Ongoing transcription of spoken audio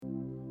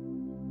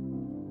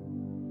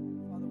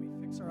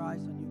fix our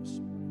eyes on you this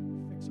morning.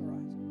 We fix our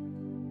eyes on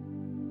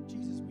you.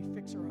 Jesus, we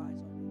fix our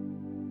eyes on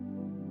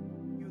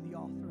you. You're the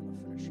author and the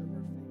finisher of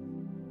our faith.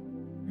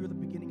 You're the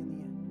beginning and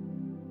the end.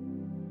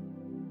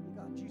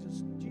 God,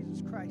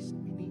 Jesus Christ,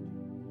 we need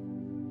you.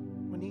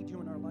 We need you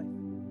in our life.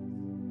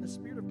 The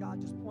Spirit of God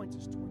just points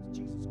us towards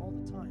Jesus all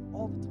the time,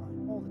 all the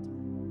time, all the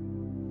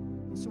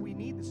time. And so we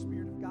need the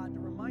Spirit of God to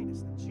remind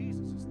us that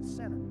Jesus is the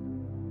center.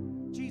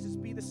 Jesus,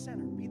 be the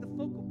center. Be the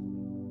focal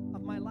point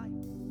of my life.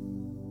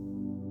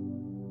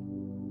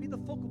 Be the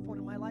focal point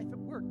of my life at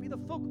work. Be the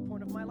focal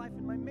point of my life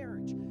in my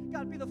marriage.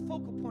 God, be the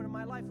focal point of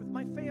my life with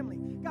my family.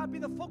 God, be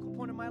the focal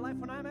point of my life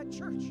when I'm at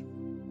church.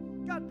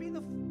 God, be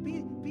the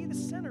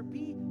center.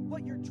 Be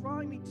what you're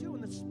drawing me to.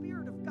 And the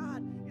Spirit of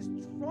God is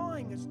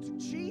drawing us to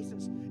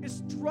Jesus.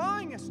 Is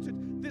drawing us to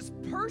this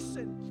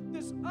person,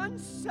 this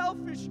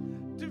unselfish,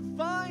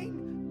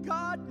 divine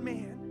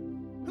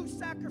God-man who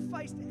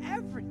sacrificed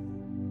everything.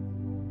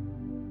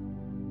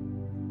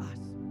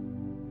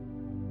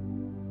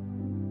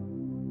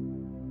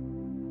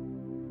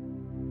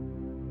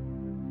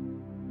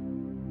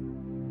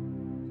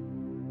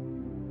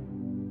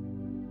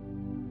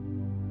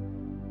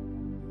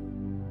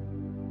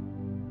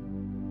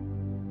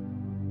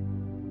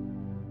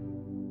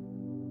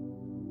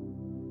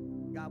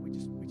 God, we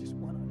just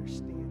want to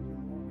understand you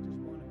more. We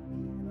just want to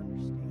be and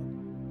understand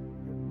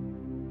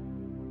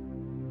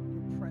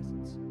your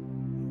presence.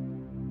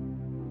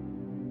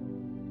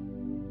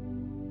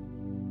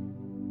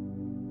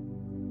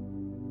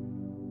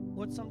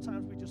 Lord,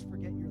 sometimes we just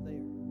forget you're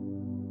there.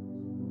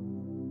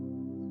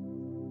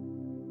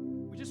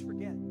 We just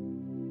forget.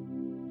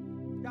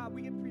 God,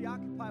 we get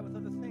preoccupied with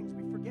other things.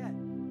 We forget.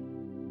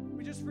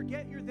 We just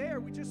forget you're there.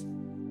 We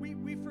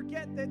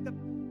forget that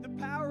the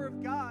power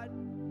of God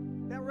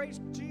that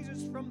raised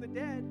Jesus from the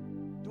dead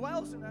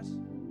dwells in us.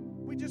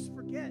 We just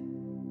forget.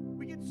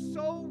 We get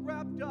so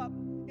wrapped up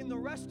in the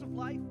rest of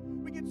life.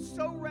 We get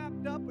so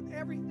wrapped up with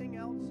everything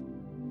else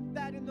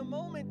that in the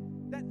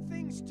moment that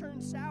things turn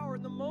sour,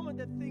 in the moment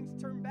that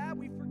things turn bad,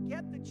 we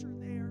forget that you're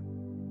there.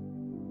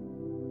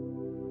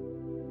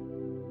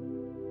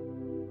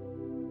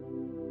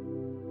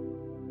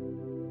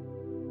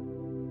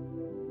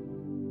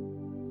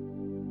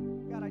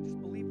 God, I just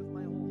believe with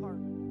my whole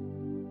heart.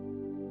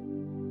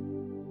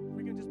 If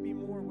we can just be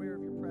more aware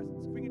of your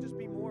presence, if we can just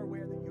be more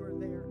aware that you are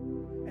there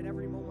at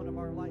every moment of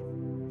our life,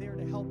 there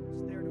to help us,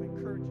 there to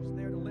encourage us,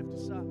 there to lift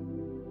us up,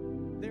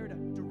 there to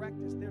direct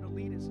us, there to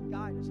lead us and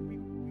guide us. If we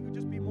could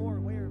just be more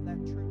aware of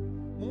that truth,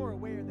 more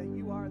aware that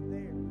you are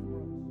there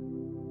for us.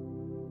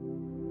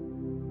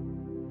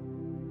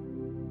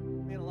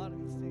 Man, a lot of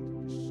these things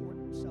will just sort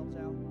themselves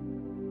out.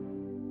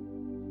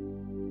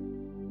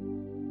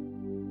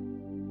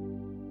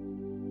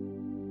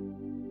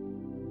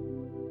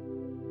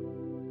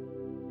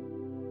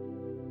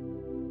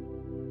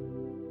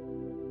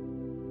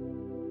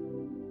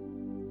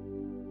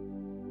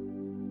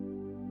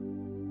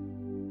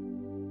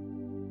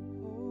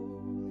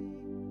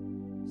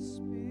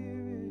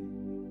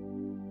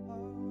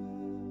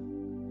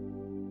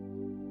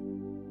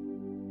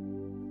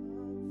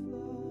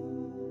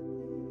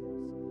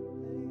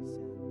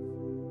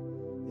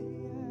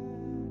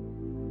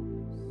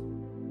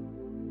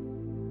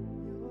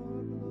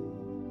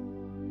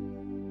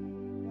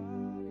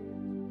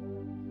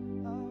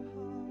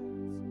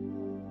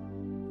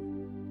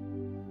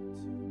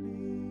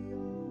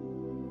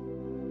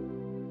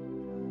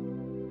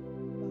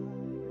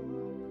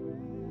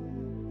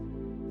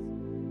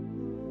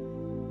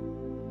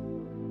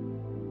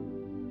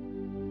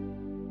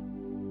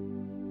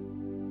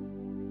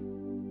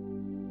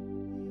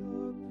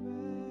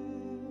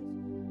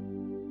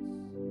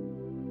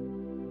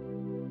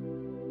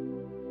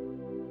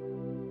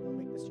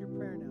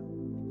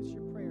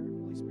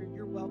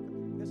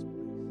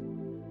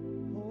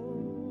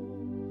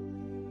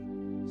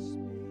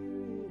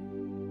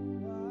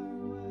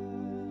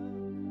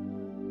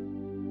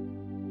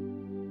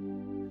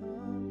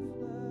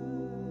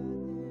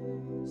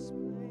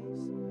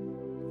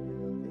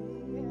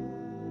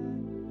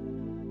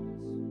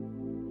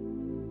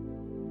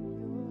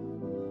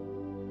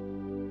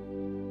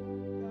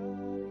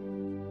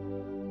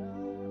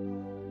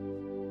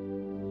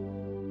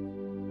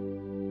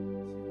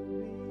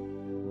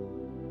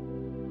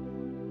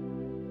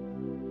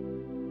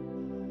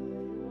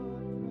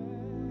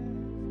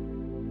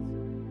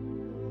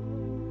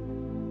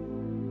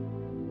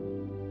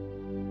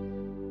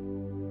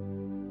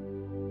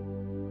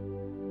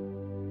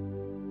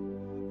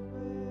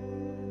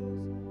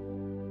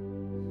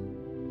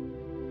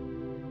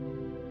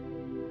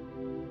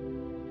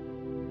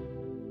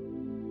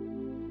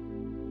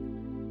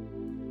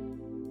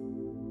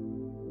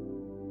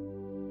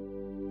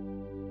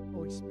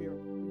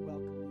 Spirit, we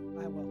welcome you.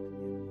 I welcome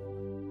you into my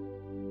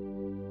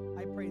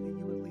life. I pray that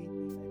you would lead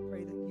me. I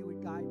pray that you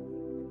would guide me.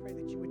 I pray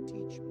that you would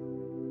teach me.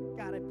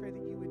 God, I pray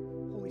that you would,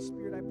 Holy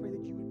Spirit, I pray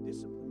that you would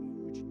discipline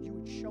me. You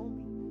would show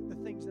me the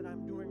things that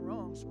I'm doing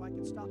wrong so I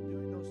can stop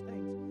doing those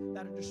things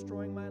that are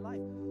destroying my life.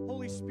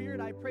 Holy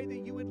Spirit, I I pray that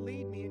you would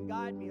lead me and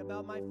guide me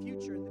about my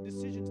future and the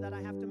decisions that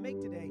I have to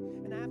make today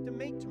and I have to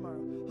make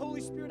tomorrow.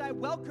 Holy Spirit, I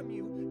welcome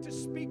you to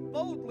speak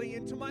boldly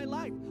into my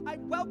life. I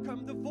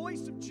welcome the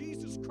voice of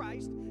Jesus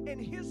Christ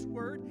and His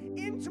Word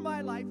into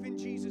my life in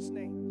Jesus'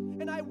 name.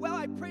 And I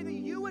pray that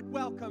you would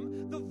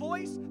welcome the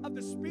voice of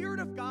the Spirit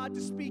of God to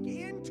speak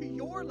into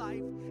your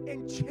life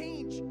and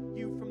change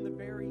you from the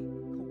very core.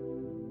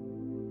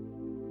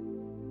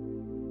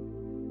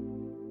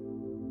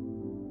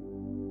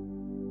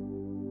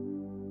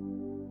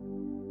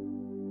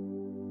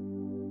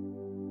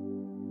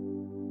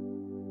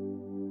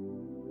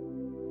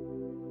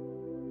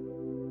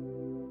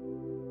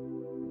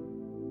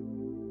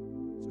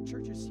 So,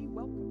 church, is He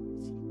welcome?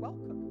 Is He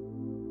welcome?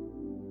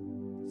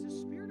 Is the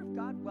Spirit of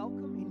God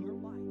welcome in your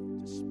life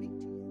to speak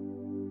to you?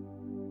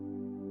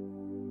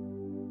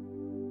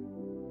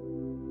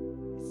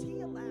 Is He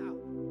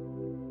allowed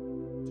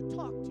to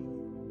talk to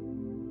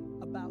you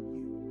about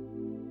you?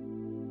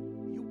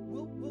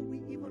 Will we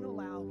even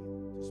allow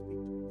Him to speak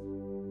to us?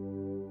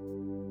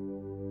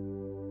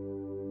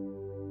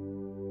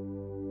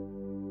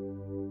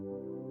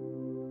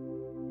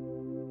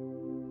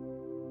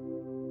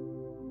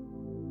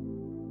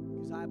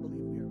 Because I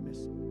believe we are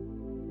missing.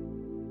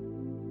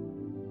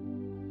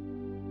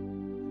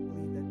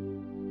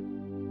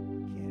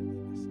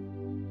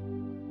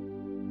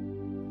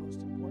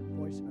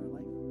 In our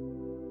life,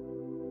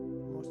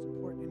 the most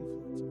important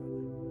influence in our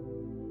life.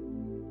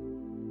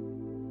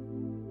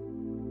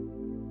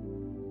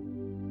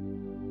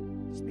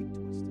 Speak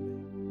to us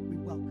today. We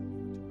welcome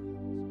you into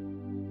our hearts.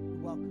 We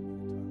welcome you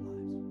into our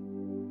lives.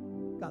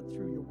 God,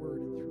 through your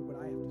word and through what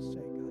I have to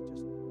say, God,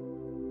 just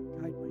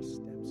guide my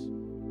steps.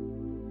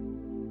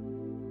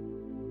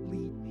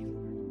 Lead me,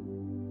 Lord.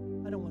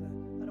 I don't want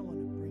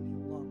to bring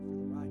you along for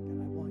the ride,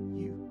 God. I want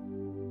you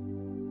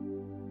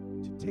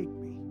to take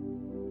me.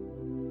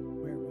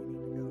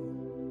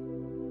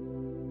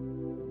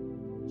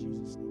 In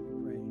Jesus' name we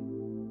pray.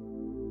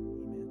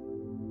 Amen.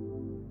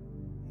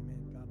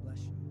 Amen. God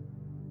bless you.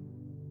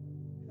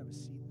 Have a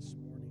seat this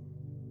morning.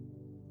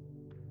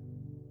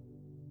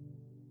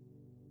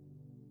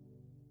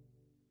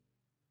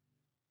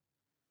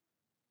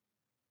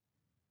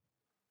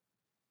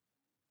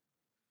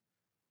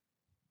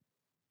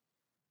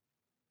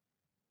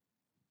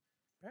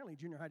 Apparently,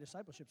 junior high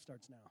discipleship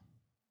starts now.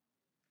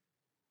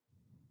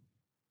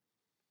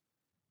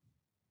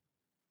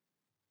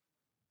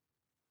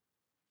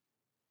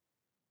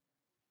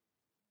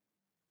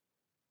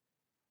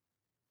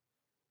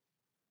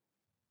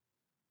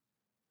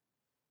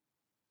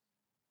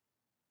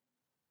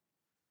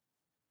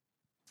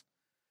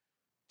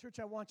 Church,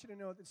 I want you to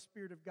know that the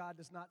Spirit of God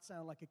does not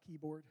sound like a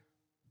keyboard.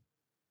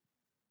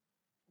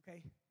 Okay?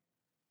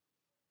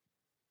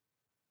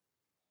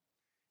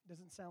 It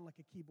doesn't sound like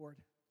a keyboard.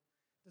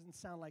 It doesn't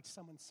sound like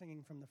someone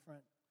singing from the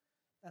front.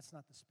 That's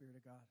not the Spirit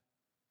of God.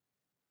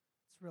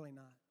 It's really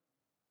not.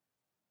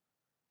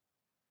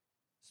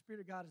 The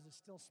Spirit of God is a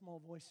still small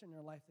voice in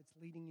your life that's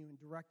leading you and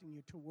directing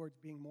you towards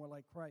being more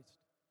like Christ.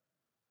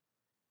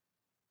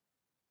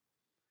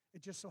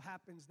 It just so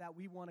happens that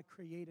we want to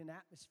create an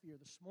atmosphere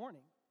this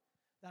morning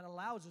that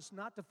allows us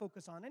not to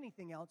focus on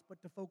anything else,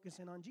 but to focus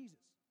in on Jesus.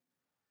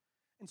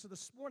 And so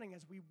this morning,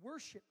 as we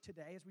worship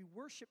today, as we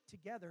worship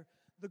together,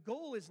 the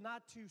goal is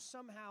not to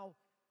somehow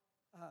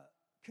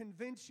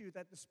convince you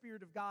that the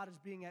Spirit of God is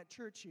being at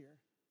church here.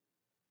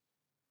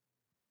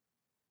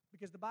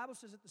 Because the Bible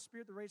says that the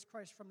Spirit that raised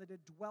Christ from the dead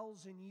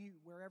dwells in you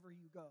wherever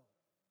you go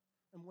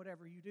and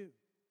whatever you do.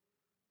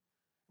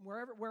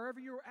 And wherever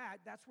you're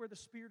at, that's where the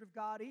Spirit of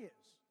God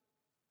is.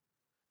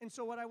 And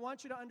so what I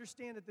want you to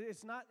understand that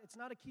it's not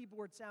a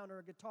keyboard sound or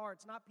a guitar.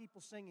 It's not people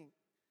singing.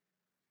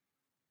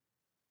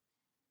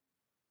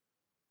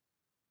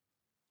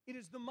 It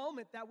is the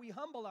moment that we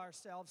humble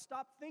ourselves,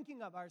 stop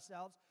thinking of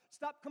ourselves,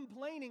 stop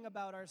complaining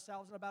about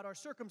ourselves and about our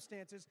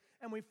circumstances,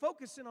 and we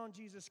focus in on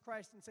Jesus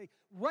Christ and say,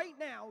 right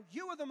now,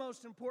 you are the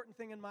most important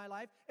thing in my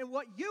life, and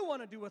what you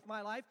want to do with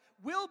my life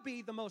will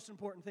be the most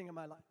important thing in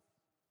my life.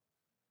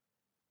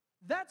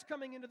 That's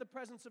coming into the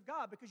presence of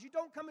God, because you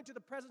don't come into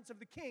the presence of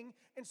the king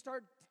and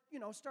start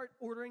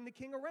ordering the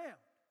king around.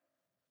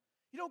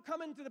 You don't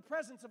come into the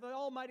presence of the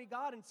Almighty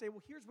God and say,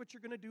 well, here's what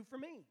you're going to do for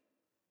me.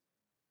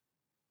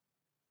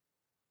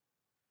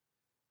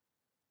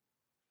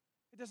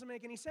 It doesn't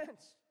make any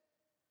sense.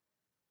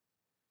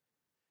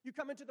 You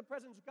come into the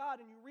presence of God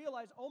and you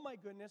realize, oh my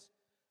goodness,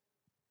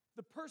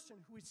 the person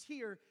who is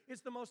here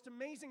is the most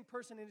amazing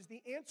person and is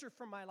the answer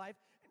for my life.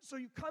 And so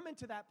you come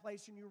into that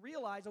place and you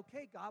realize,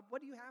 okay, God,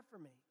 what do you have for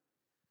me?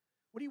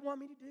 What do you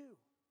want me to do?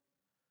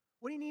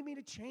 What do you need me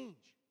to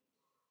change?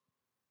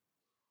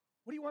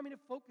 What do you want me to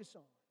focus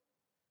on?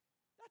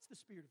 That's the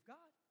Spirit of God.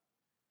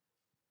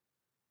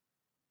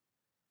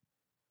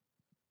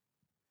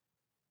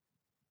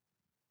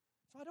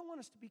 So I don't want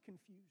us to be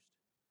confused.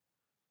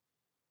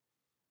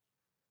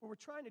 What we're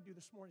trying to do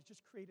this morning is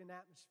just create an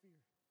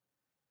atmosphere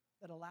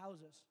that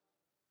allows us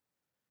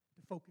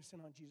to focus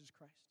in on Jesus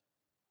Christ.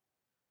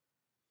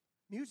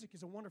 Music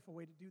is a wonderful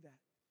way to do that.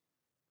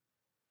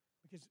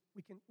 Because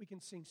we can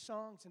sing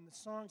songs, and the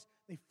songs,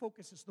 they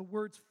focus us, the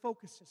words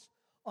focus us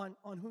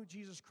on who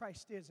Jesus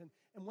Christ is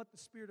and what the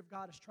Spirit of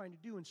God is trying to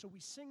do. And so we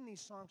sing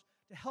these songs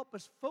to help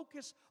us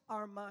focus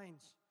our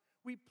minds.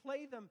 We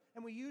play them,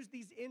 and we use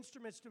these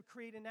instruments to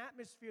create an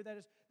atmosphere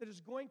that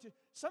is going to,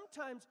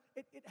 sometimes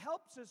it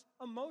helps us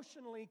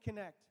emotionally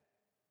connect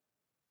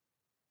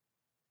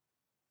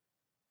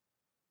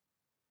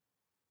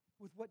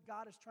with what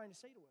God is trying to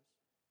say to us.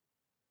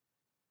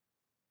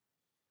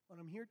 But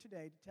I'm here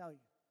today to tell you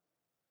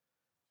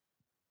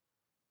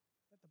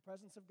that the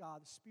presence of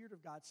God, the Spirit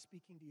of God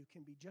speaking to you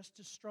can be just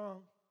as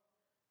strong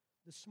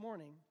this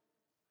morning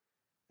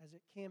as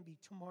it can be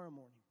tomorrow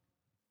morning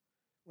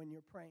when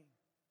you're praying.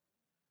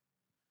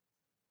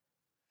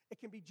 It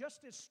can be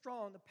just as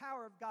strong, the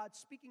power of God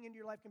speaking into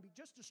your life can be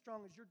just as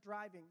strong as you're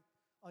driving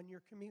on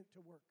your commute to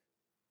work.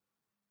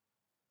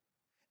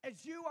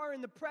 As you are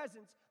in the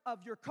presence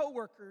of your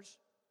coworkers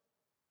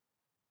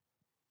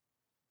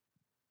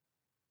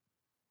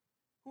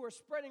who are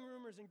spreading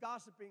rumors and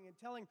gossiping and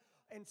telling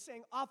and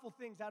saying awful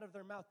things out of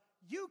their mouth,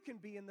 you can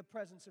be in the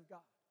presence of God.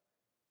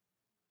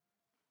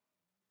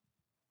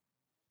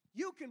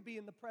 You can be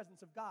in the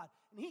presence of God,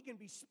 and He can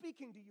be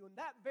speaking to you in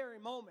that very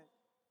moment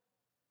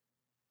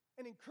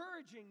and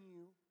encouraging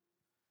you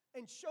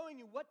and showing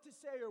you what to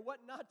say or what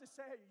not to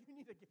say. You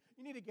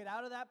need to get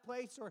out of that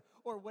place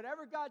or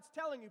whatever God's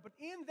telling you. But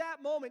in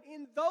that moment,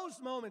 in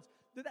those moments,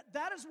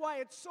 that is why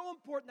it's so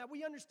important that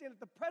we understand that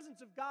the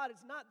presence of God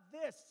is not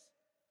this.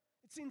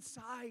 It's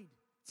inside.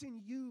 It's in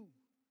you.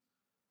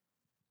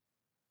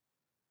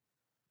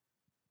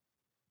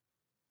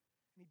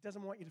 And He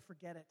doesn't want you to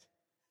forget it.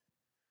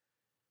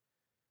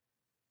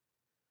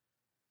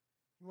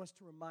 He wants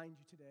to remind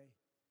you today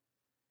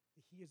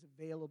that He is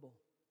available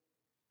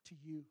to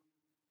you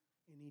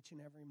in each and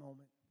every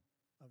moment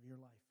of your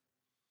life.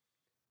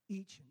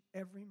 Each and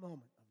every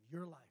moment of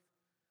your life,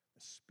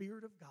 the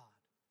Spirit of God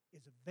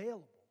is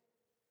available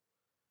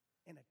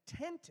and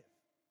attentive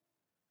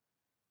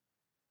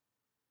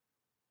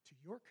to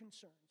your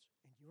concerns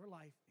in your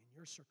life and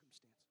your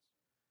circumstances.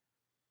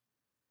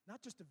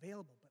 Not just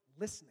available, but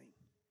listening.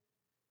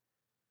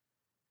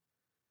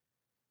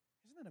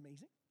 Isn't that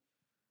amazing?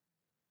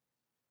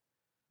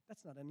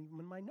 That's not even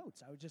in my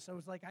notes. I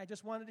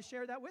just wanted to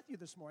share that with you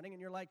this morning,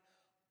 and you're like,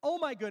 oh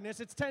my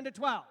goodness, it's 10 to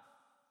 12.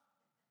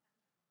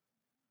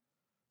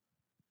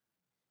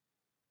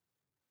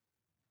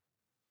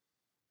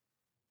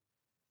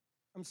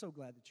 I'm so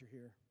glad that you're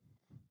here.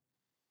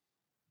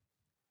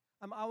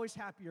 I'm always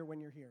happier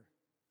when you're here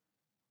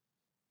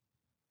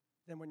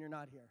than when you're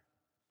not here.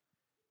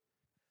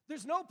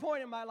 There's no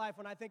point in my life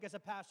when I think as a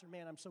pastor,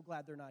 man, I'm so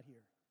glad they're not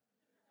here.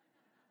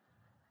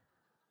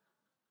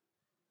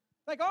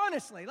 Like,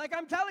 honestly, like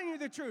I'm telling you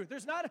the truth.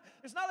 It's not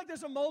like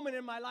there's a moment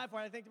in my life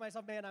where I think to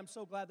myself, man, I'm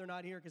so glad they're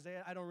not here because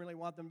I don't really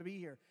want them to be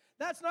here.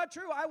 That's not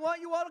true. I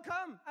want you all to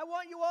come. I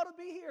want you all to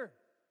be here.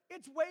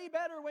 It's way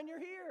better when you're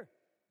here.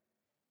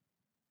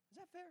 Is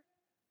that fair?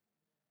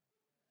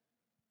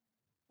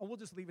 Oh, we'll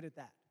just leave it at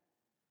that.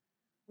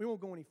 We won't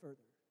go any further.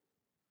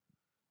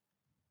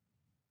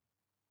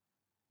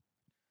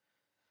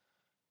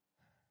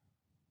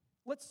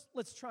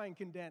 Let's try and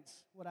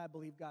condense what I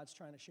believe God's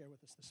trying to share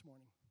with us this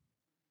morning.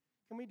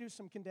 Can we do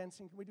some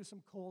condensing? Can we do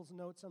some Cole's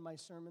notes on my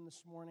sermon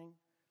this morning?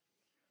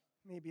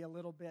 Maybe a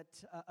little bit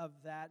of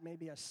that,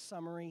 maybe a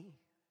summary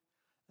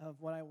of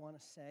what I want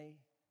to say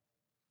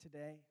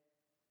today.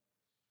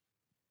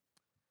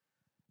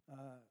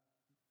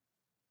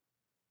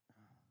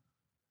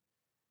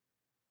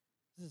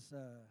 This is,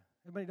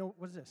 everybody know,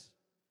 what is this?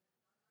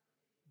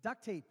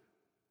 Duct tape.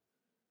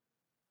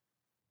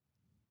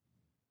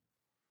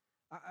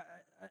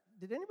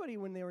 Did anybody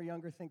when they were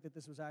younger think that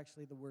this was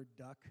actually the word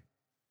duct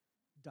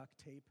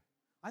tape?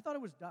 I thought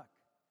it was duck.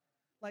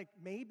 Like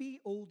maybe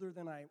older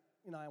than I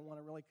want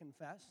to really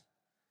confess.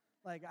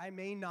 Like I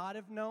may not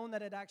have known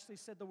that it actually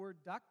said the word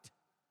duct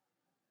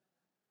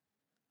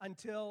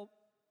until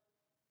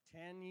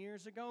 10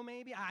 years ago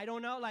maybe. I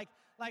don't know. Like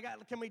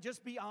can we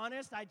just be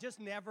honest? I just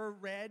never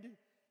read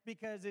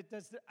because it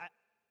does.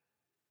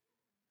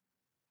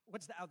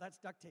 What's that? Oh, that's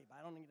duct tape.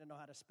 I don't even know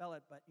how to spell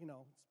it, but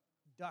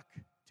it's duct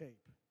tape.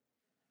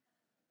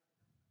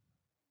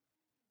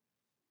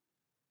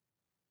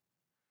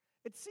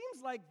 It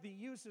seems like the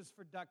uses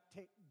for duct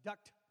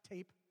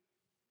tape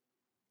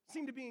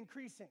seem to be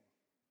increasing.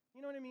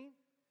 You know what I mean?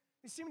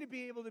 They seem to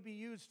be able to be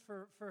used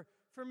for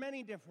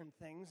many different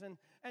things.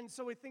 And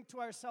so we think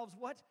to ourselves,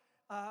 what's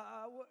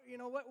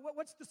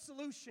the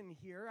solution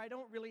here? I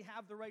don't really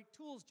have the right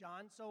tools,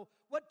 John. So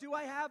what do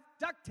I have?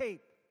 Duct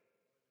tape.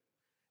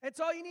 It's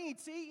all you need.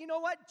 See, you know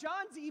what?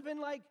 John's even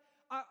like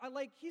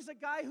he's a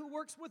guy who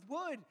works with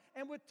wood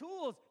and with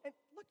tools. And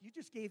look, you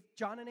just gave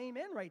John an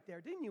amen right there,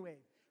 didn't you, Abe?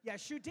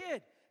 Yes, you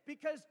did.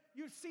 Because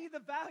you see the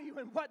value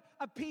in what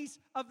a piece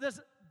of this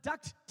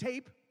duct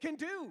tape can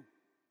do.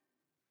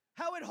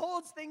 How it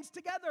holds things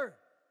together.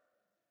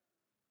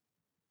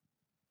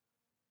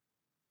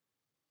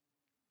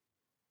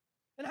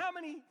 And how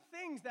many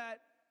things that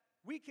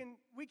we can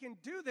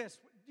do this,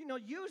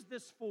 use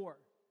this for.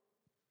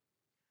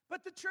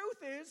 But the truth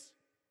is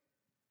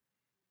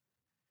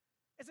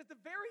that the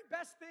very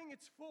best thing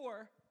it's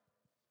for,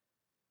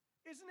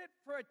 isn't it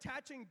for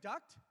attaching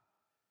duct?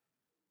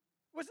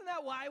 Wasn't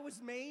that why it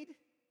was made?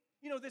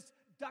 This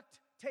duct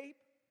tape.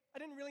 I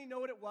didn't really know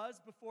what it was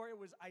before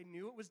I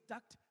knew it was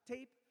duct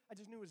tape. I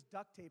just knew it was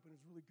duct tape and it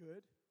was really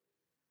good.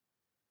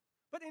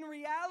 But in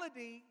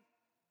reality,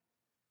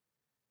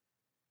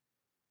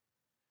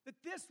 that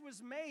this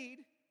was made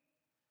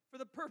for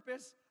the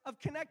purpose of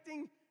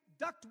connecting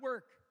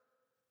ductwork.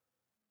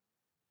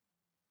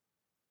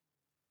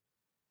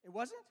 It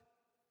wasn't?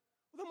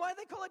 Well, then why do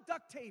they call it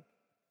duct tape?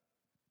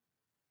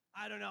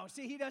 I don't know.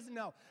 See, he doesn't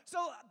know. So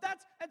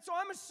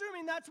I'm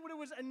assuming that's what it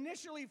was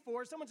initially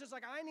for. Someone's just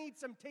like, I need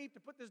some tape to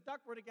put this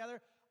ductwork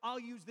together. I'll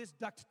use this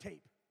duct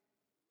tape.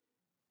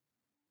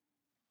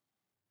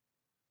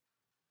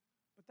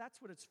 But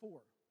that's what it's for.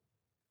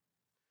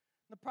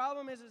 The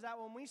problem is that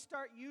when we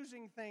start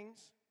using things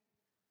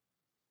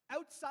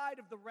outside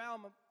of the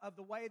realm of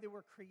the way they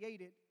were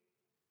created,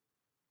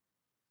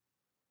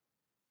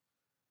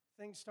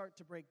 things start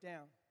to break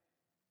down.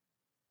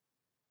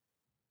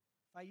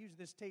 If I use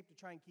this tape to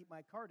try and keep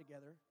my car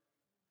together,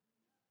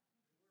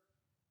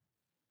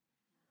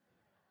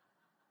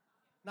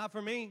 not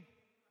for me.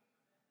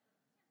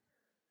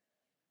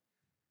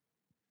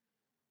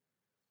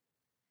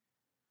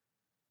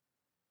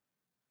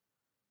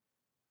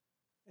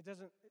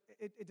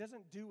 It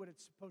doesn't do what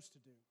it's supposed to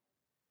do.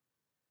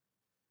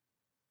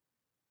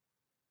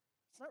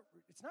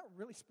 It's not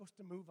really supposed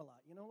to move a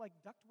lot. Like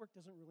ductwork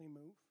doesn't really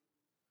move.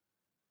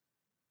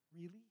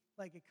 Really?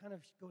 Like it kind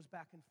of goes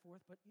back and forth,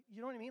 but you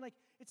know what I mean? Like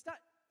it's not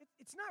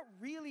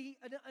really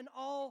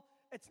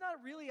it's not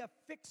really a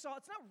fix-all.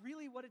 It's not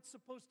really what it's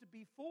supposed to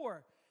be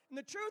for. And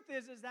the truth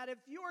is that if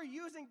you are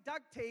using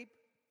duct tape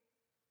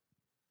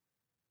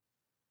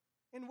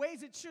in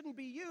ways it shouldn't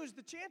be used,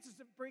 the chances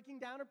of breaking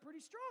down are pretty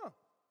strong.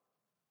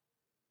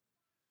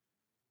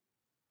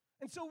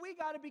 And so we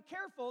got to be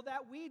careful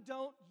that we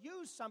don't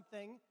use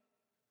something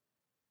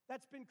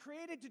that's been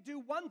created to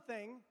do one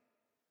thing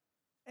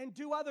and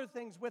do other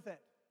things with it.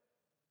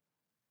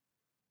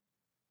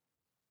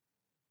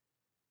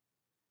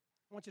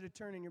 I want you to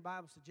turn in your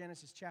Bibles to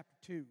Genesis chapter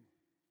 2.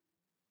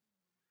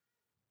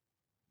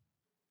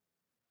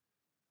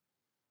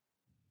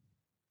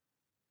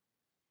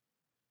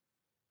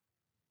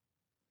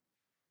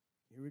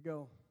 Here we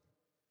go.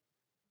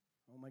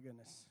 Oh my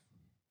goodness.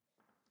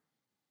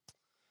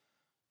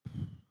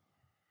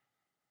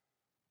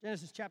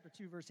 Genesis chapter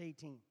 2, verse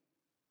 18. I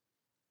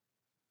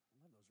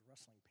love those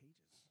rustling pages.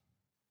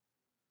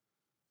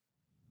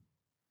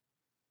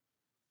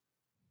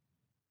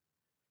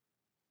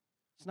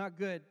 It's not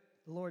good,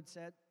 the Lord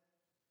said.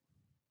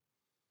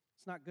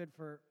 It's not good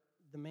for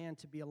the man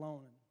to be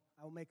alone.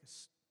 I will make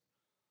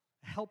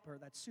a helper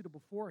that's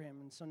suitable for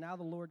him. And so now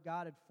the Lord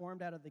God had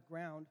formed out of the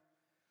ground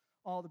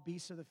all the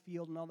beasts of the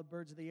field and all the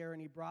birds of the air,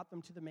 and he brought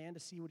them to the man to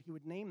see what he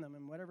would name them.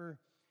 And whatever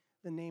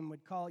the name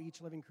would call each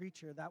living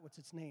creature, that was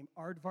its name.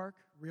 Aardvark?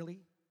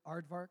 Really?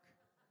 Aardvark?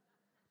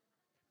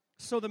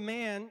 So the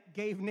man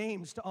gave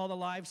names to all the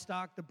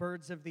livestock, the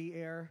birds of the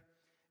air,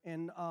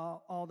 and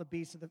all the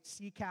beasts of the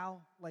sea cow.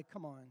 Like,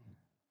 come on.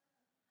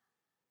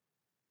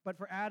 But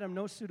for Adam,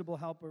 no suitable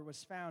helper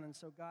was found, and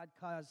so God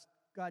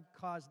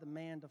caused the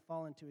man to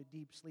fall into a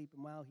deep sleep,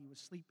 and while he was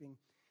sleeping,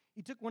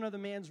 he took one of the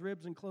man's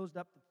ribs and closed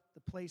up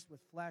the place with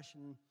flesh,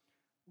 and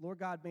Lord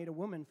God made a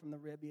woman from the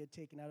rib he had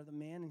taken out of the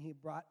man, and he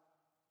brought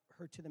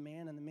her to the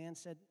man, and the man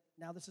said,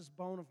 now this is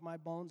bone of my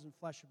bones and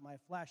flesh of my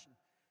flesh, and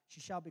she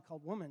shall be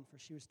called woman, for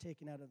she was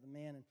taken out of the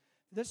man. And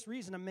for this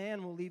reason, a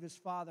man will leave his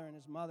father and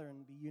his mother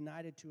and be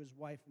united to his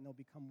wife, and they'll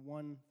become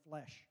one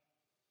flesh.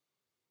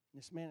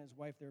 And this man and his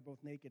wife, they were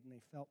both naked, and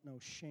they felt no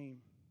shame.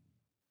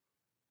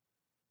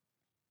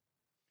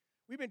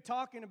 We've been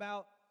talking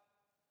about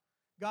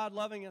God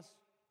loving us,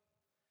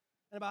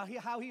 and about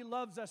how he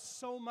loves us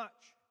so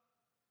much.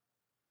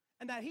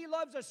 And that he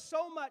loves us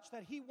so much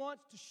that he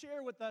wants to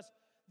share with us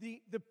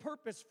the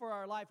purpose for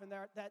our life, and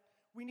that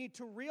we need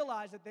to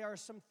realize that there are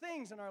some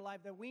things in our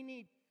life that we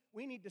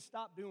need to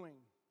stop doing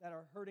that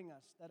are hurting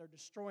us, that are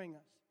destroying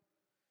us.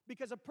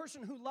 Because a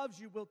person who loves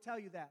you will tell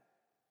you that.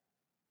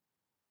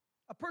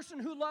 A person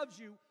who loves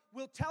you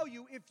will tell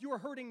you if you're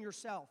hurting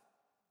yourself.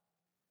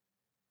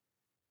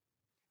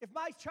 If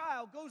my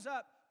child goes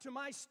up to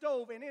my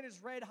stove and it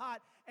is red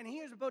hot and he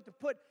is about to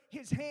put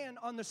his hand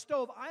on the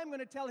stove, I'm going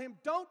to tell him,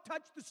 don't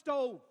touch the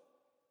stove.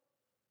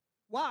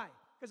 Why?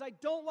 Because I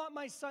don't want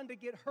my son to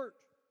get hurt.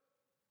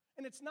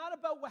 And it's not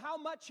about how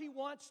much he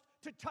wants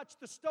to touch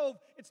the stove.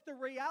 It's the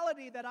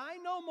reality that I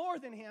know more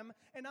than him,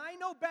 and I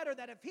know better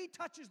that if he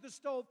touches the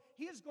stove,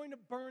 he is going to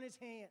burn his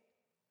hand.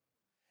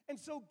 And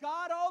so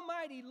God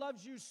Almighty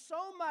loves you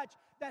so much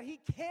that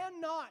he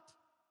cannot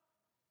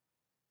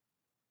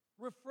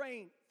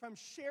refrain from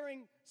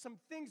sharing some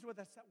things with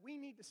us that we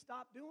need to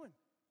stop doing.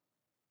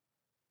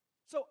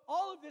 So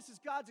all of this is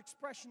God's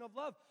expression of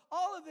love.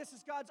 All of this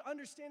is God's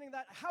understanding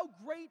that how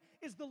great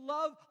is the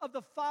love of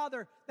the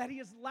Father that he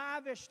has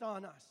lavished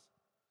on us.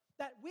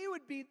 That we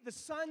would be the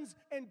sons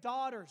and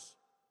daughters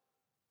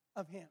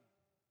of him.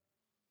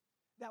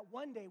 that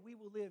one day we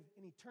will live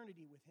in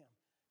eternity with him.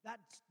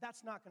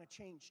 That's not going to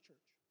change,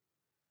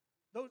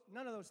 church.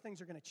 None of those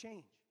things are going to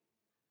change.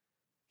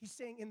 He's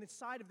saying in the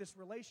side of this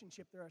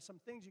relationship, there are some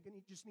things you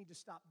just need to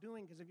stop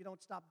doing, because if you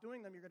don't stop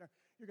doing them, you're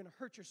going to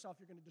hurt yourself.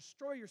 You're going to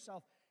destroy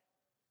yourself.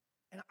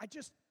 And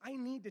I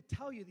need to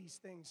tell you these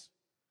things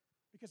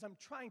because I'm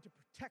trying to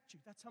protect you.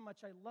 That's how much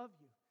I love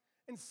you.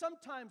 And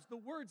sometimes the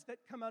words that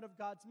come out of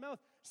God's mouth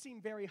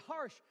seem very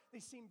harsh. They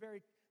seem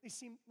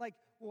like,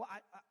 well,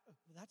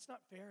 that's not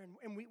fair.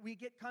 And we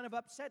get kind of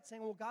upset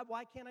saying, well, God,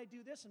 why can't I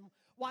do this? And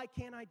why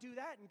can't I do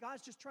that? And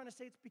God's just trying to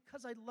say, it's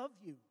because I love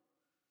you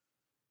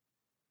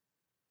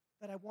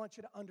that I want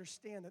you to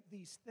understand that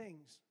these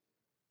things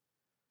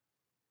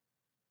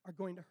are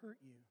going to hurt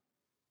you.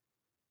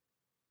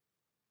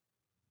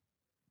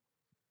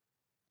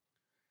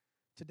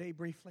 Today,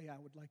 briefly, I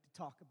would like to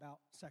talk about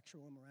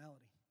sexual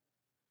immorality.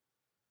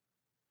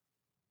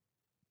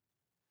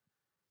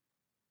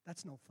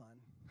 That's no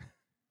fun.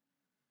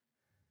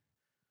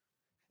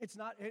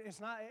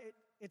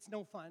 It's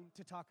no fun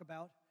to talk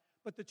about.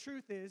 But the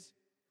truth is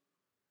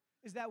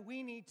that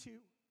we need to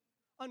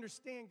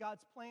understand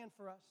God's plan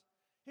for us,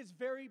 his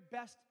very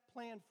best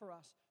plan for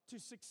us to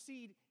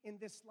succeed in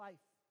this life.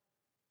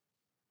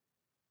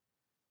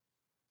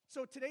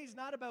 So today's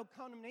not about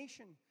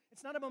condemnation.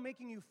 It's not about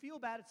making you feel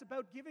bad. It's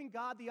about giving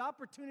God the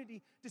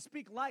opportunity to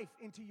speak life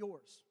into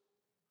yours.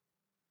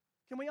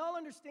 Can we all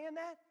understand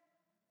that?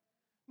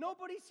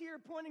 Nobody's here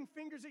pointing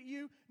fingers at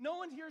you. No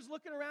one here is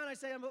looking around. I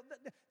say,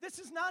 this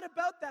is not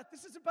about that.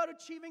 This is about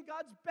achieving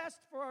God's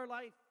best for our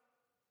life.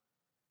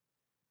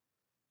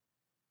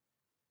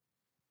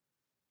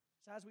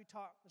 So as we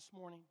talk this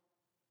morning,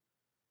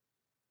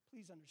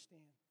 please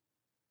understand,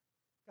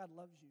 God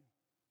loves you.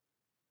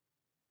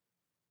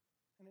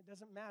 And it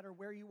doesn't matter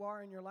where you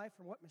are in your life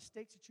or what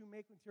mistakes that you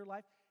make with your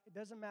life. It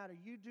doesn't matter.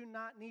 You do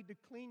not need to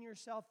clean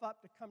yourself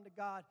up to come to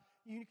God.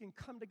 You can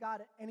come to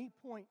God at any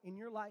point in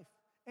your life,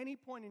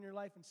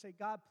 and say,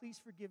 God, please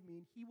forgive me.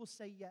 And he will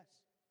say yes.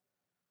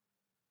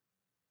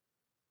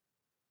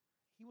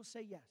 He will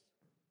say yes.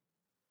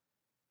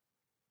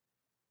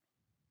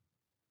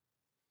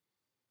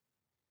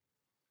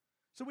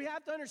 So we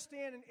have to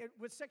understand,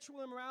 with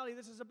sexual immorality,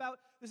 this is about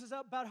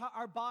how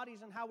our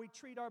bodies and how we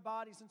treat our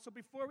bodies. And so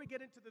before we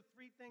get into the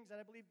three things that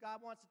I believe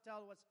God wants to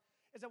tell us,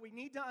 is that we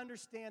need to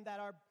understand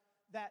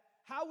that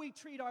how we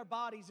treat our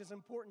bodies is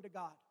important to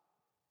God.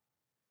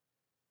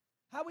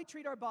 How we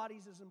treat our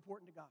bodies is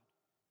important to God.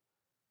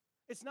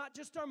 It's not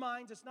just our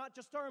minds, it's not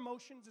just our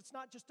emotions, it's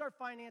not just our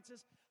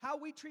finances. How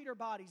we treat our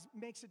bodies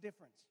makes a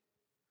difference.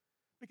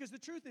 Because the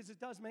truth is, it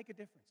does make a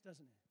difference,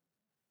 doesn't it?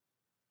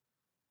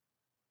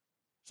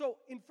 So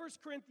in 1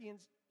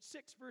 Corinthians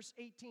 6, verse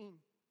 18,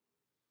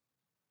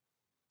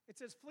 it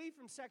says, flee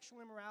from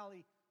sexual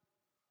immorality.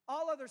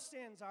 All other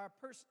sins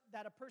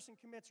that a person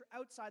commits are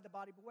outside the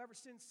body, but whoever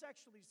sins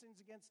sexually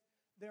sins against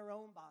their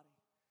own body.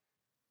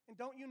 And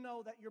don't you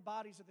know that your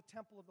bodies are the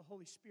temple of the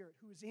Holy Spirit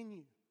who is in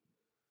you,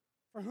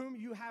 for whom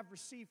you have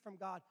received from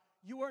God?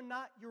 You are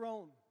not your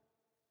own.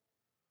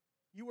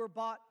 You were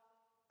bought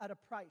at a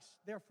price.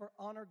 Therefore,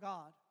 honor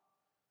God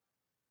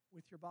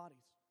with your bodies.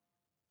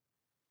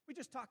 We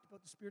just talked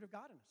about the Spirit of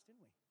God in us,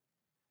 didn't we?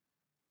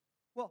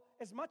 Well,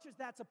 as much as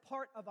that's a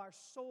part of our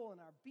soul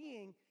and our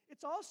being,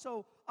 it's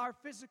also our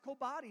physical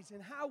bodies.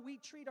 And how we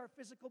treat our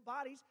physical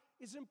bodies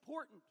is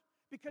important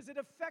because it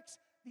affects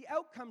the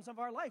outcomes of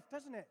our life,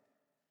 doesn't it?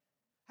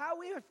 How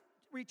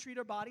we treat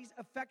our bodies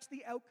affects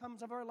the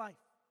outcomes of our life.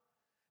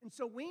 And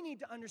so we need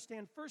to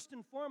understand first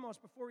and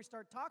foremost, before we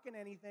start talking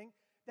anything,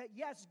 that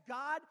yes,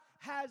 God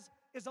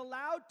is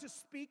allowed to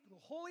speak. The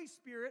Holy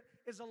Spirit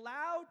is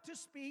allowed to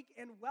speak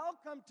and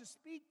welcome to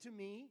speak to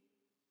me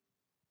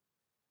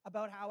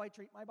about how I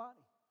treat my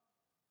body.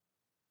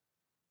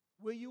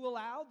 Will you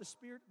allow the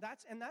Spirit?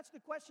 That's the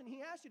question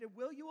he asked you.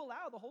 Will you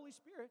allow the Holy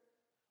Spirit?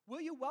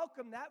 Will you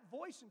welcome that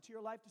voice into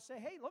your life to say,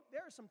 hey, look,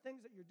 there are some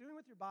things that you're doing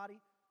with your body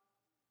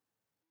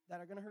that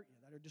are going to hurt you,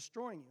 that are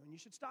destroying you, and you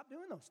should stop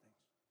doing those things.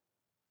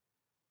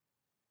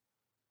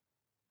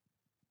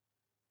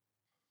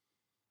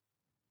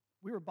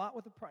 We were bought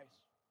with a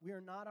price. We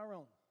are not our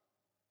own.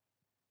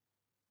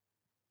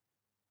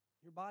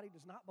 Your body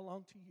does not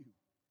belong to you.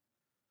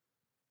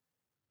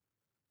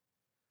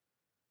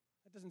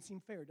 That doesn't seem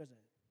fair, does it?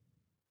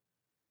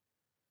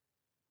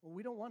 Well,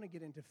 we don't want to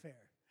get into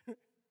fair.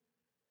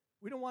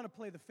 We don't want to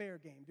play the fair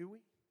game, do we?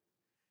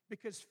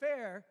 Because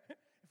fair,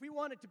 if we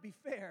want it to be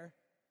fair,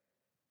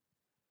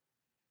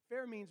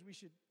 fair means we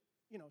should,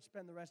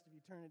 spend the rest of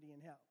eternity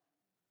in hell.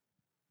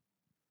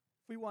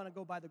 If we want to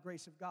go by the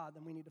grace of God,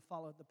 then we need to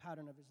follow the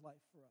pattern of his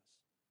life for us,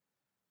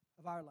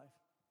 of our life.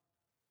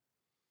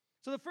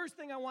 So the first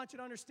thing I want you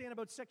to understand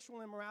about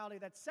sexual immorality,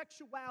 that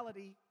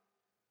sexuality,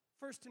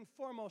 first and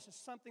foremost, is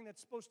something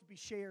that's supposed to be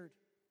shared.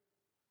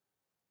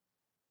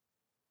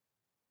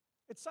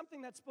 It's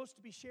something that's supposed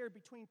to be shared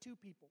between two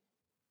people.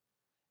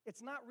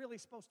 It's not really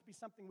supposed to be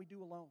something we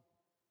do alone.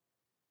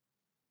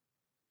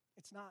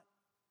 It's not.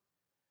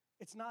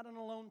 It's not an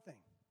alone thing.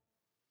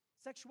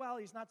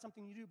 Sexuality is not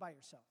something you do by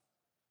yourself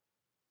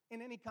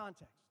in any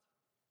context.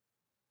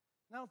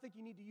 And I don't think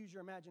you need to use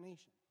your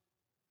imagination.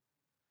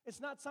 It's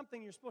not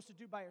something you're supposed to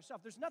do by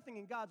yourself. There's nothing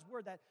in God's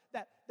word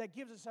that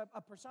gives us a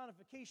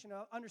personification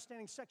of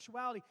understanding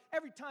sexuality.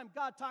 Every time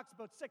God talks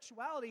about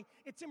sexuality,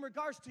 it's in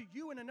regards to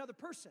you and another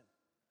person,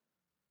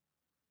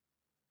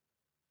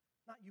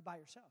 not you by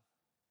yourself.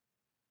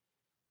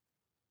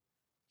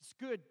 It's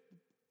good.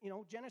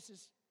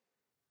 Genesis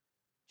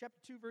chapter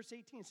 2, verse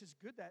 18 says,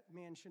 good that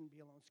man shouldn't be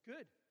alone. It's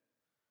good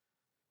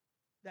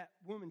that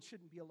woman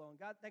shouldn't be alone.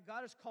 That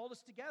God has called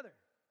us together.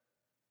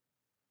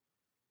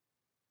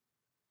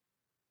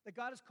 That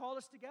God has called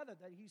us together,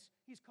 that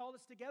He's called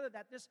us together,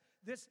 that this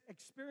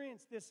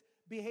experience, this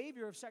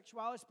behavior of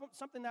sexuality is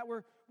something that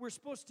we're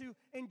supposed to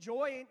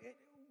enjoy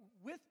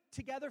with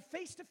together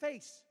face to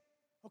face,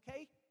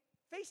 okay?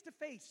 Face to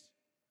face.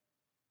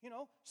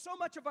 So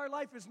much of our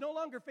life is no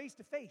longer face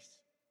to face.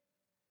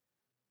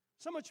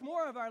 So much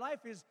more of our life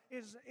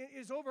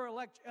is over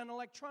an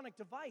electronic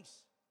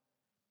device.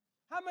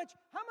 How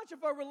much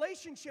of our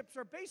relationships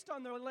are based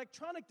on the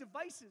electronic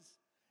devices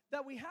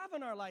that we have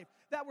in our life,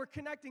 that we're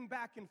connecting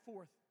back and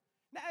forth?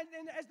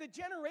 And as the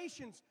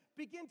generations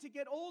begin to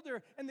get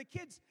older and the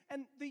kids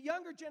and the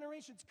younger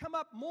generations come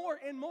up more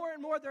and more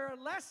and more, there are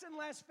less and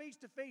less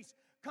face-to-face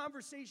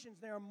conversations.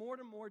 There are more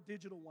and more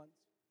digital ones.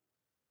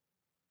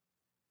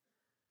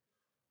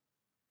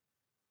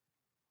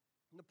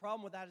 And the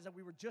problem with that is that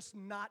we were just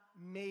not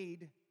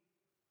made,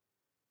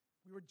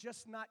 we were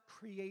just not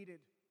created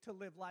to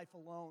live life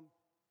alone.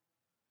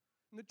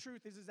 And the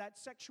truth is that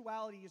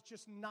sexuality is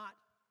just not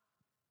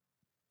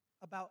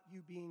about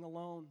you being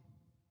alone.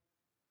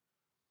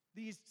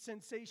 These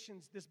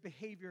sensations, this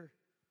behavior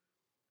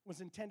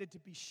was intended to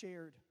be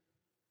shared.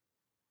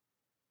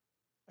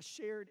 A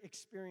shared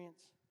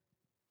experience.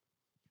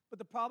 But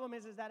the problem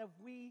is that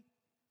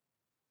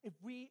if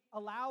we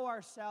allow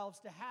ourselves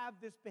to have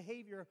this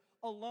behavior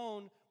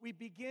alone, we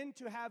begin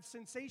to have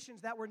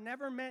sensations that were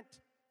never meant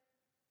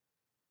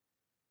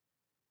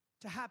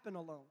to happen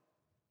alone.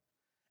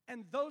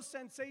 And those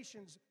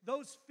sensations,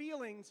 those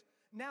feelings,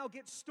 now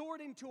get stored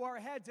into our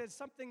heads as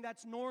something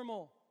that's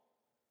normal.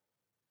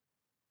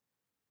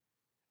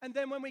 And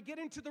then when we get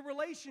into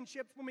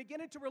relationships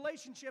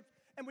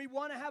and we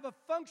want to have a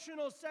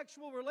functional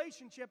sexual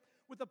relationship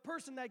with a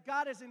person that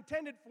God has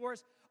intended for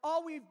us,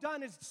 all we've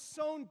done is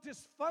sown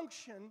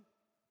dysfunction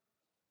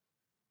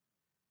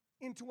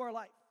into our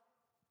life.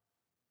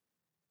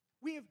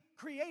 We have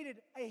created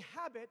a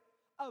habit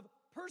of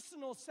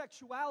personal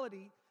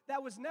sexuality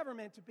that was never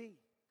meant to be.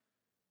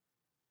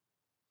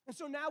 And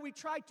so now we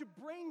try to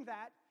bring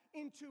that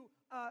into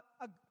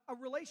a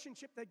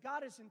relationship that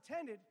God has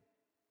intended,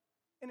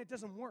 and it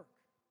doesn't work.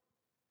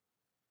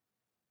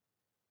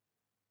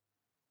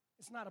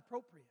 It's not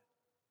appropriate.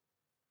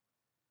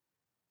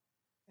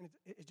 And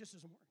it just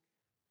doesn't work.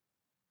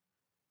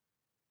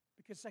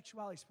 Because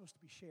sexuality is supposed to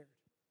be shared.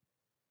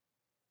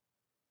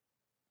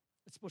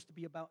 It's supposed to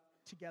be about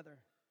together.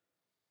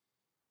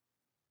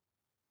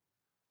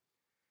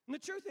 And the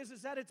truth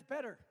is that it's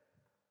better.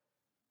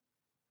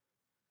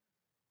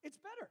 It's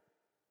better.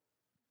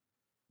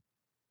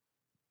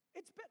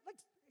 Like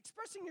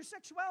expressing your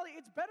sexuality,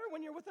 it's better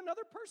when you're with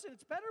another person.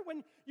 It's better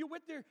when you're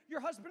with your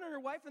husband or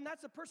your wife, and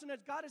that's the person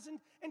that God has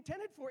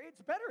intended for.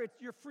 It's better.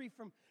 You're free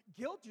from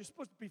guilt. You're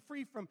supposed to be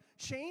free from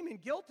shame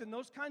and guilt and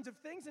those kinds of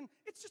things, and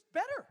it's just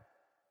better.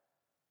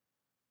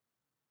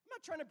 I'm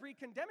not trying to be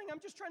condemning. I'm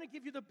just trying to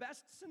give you the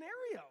best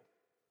scenario.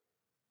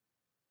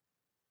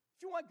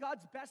 If you want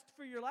God's best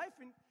for your life,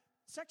 and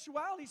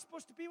sexuality is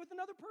supposed to be with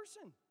another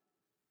person.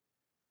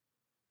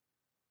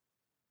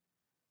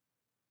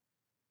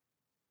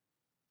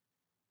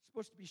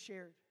 Supposed to be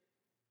shared.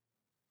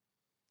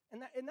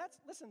 And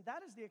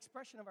that is the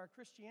expression of our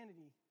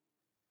Christianity.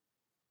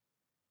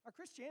 Our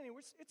Christianity,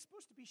 it's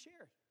supposed to be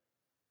shared.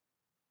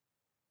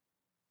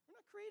 We're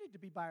not created to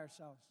be by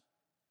ourselves.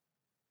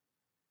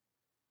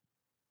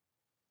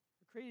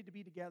 We're created to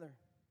be together.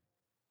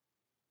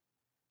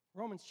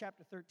 Romans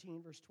chapter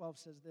 13, verse 12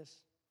 says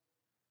this.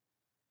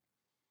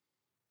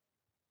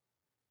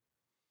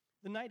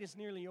 The night is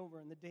nearly over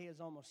and the day is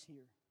almost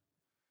here.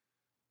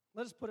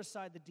 Let us put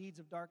aside the deeds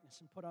of darkness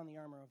and put on the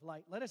armor of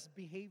light. Let us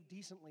behave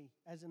decently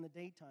as in the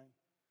daytime,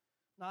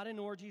 not in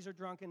orgies or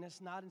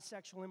drunkenness, not in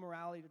sexual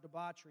immorality or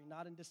debauchery,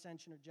 not in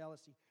dissension or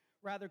jealousy.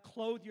 Rather,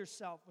 clothe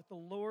yourself with the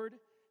Lord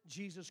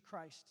Jesus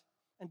Christ,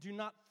 and do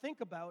not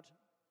think about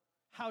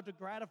how to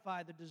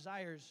gratify the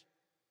desires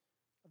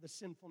of the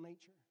sinful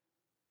nature.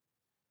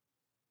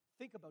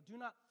 Do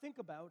not think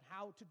about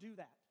how to do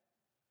that.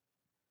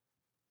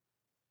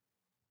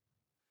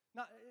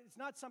 It's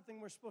not something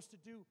we're supposed to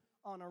do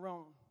on our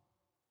own.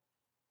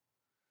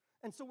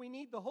 And so we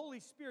need the Holy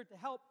Spirit to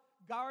help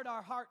guard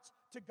our hearts,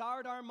 to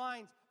guard our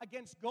minds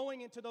against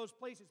going into those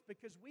places,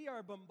 because we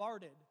are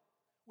bombarded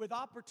with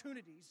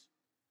opportunities.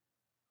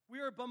 We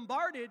are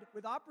bombarded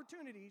with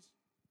opportunities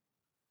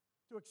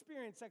to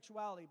experience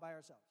sexuality by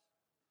ourselves.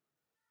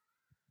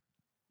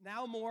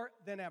 Now more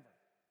than ever.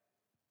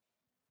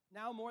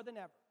 Now more than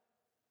ever.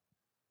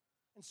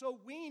 And so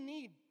we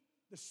need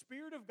the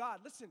Spirit of God.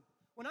 Listen,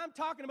 When I'm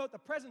talking about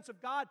the presence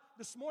of God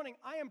this morning,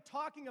 I am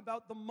talking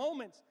about the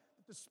moments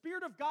that the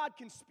Spirit of God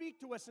can speak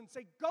to us and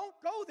say, don't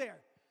go there.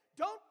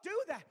 Don't do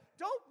that.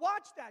 Don't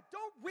watch that.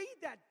 Don't read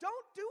that.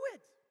 Don't do it.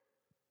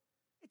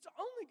 It's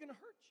only going to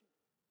hurt you.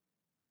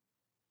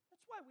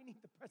 That's why we need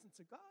the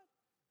presence of God.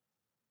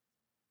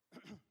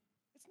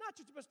 It's not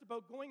just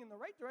about going in the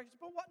right direction,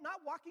 it's about not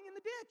walking in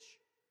the ditch.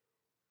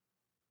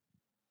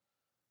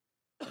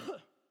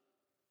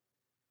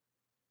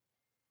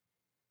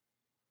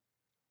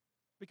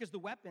 Because the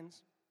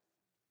weapons,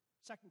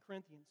 2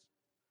 Corinthians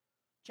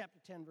chapter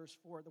 10, verse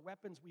 4, the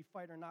weapons we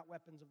fight are not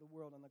weapons of the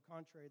world. On the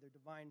contrary, they're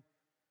divine.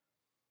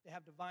 They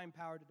have divine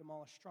power to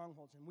demolish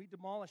strongholds. And we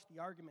demolish the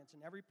arguments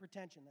and every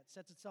pretension that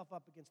sets itself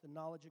up against the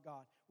knowledge of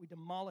God. We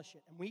demolish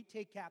it, and we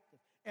take captive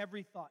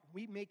every thought, and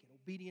we make it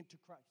obedient to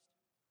Christ.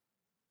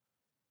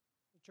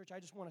 Church, I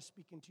just want to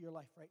speak into your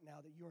life right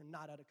now that you are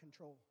not out of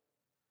control.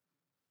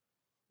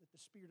 That the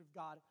Spirit of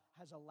God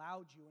has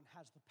allowed you and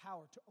has the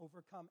power to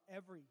overcome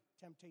every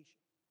temptation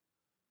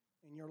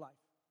in your life.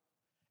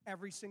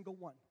 Every single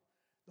one.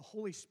 The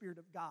Holy Spirit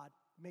of God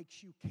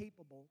makes you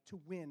capable to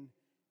win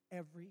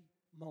every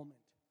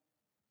moment.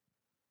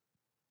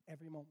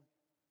 Every moment.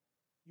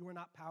 You are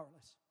not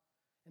powerless.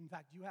 In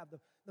fact, you have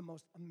the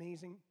most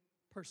amazing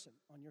person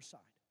on your side.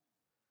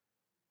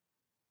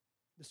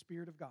 The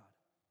Spirit of God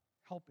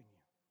helping you.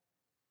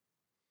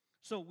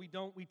 So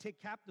we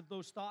take captive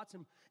those thoughts,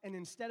 and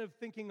instead of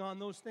thinking on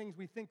those things,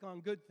 we think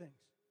on good things.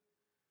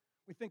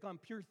 We think on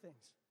pure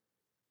things.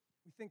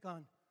 We think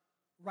on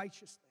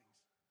righteous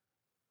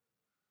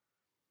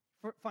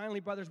things. Finally,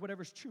 brothers,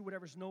 whatever's true,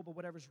 whatever's noble,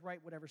 whatever's right,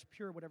 whatever's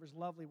pure, whatever's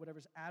lovely,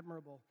 whatever's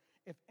admirable,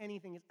 if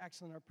anything is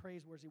excellent or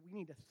praiseworthy, we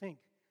need to think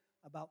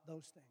about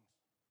those things.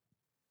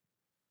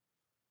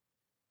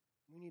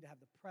 We need to have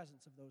the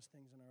presence of those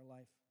things in our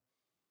life.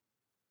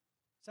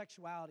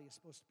 Sexuality is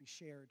supposed to be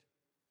shared.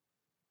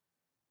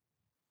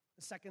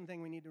 The second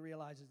thing we need to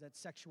realize is that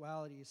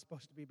sexuality is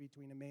supposed to be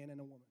between a man and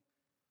a woman.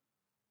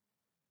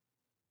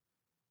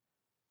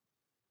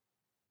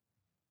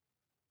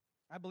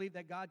 I believe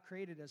that God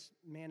created us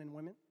man and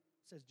women,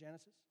 says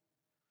Genesis,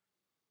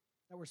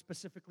 that we're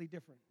specifically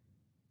different.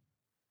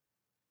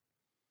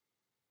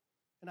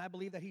 And I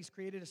believe that He's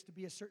created us to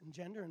be a certain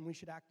gender, and we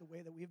should act the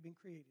way that we have been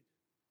created.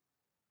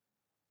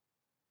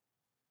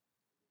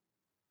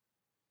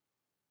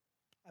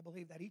 I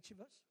believe that each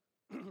of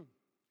us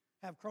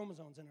have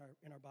chromosomes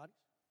in our bodies.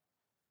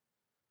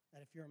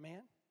 That if you're a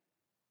man,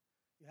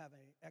 you have an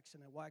X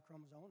and a Y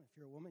chromosome. If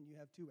you're a woman, you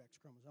have two X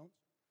chromosomes.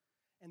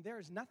 And there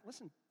is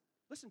nothing,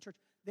 listen, church,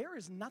 there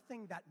is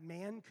nothing that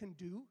man can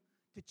do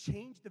to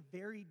change the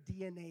very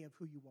DNA of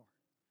who you are.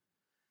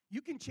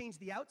 You can change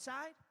the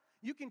outside.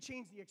 You can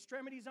change the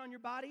extremities on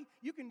your body.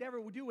 You can never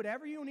do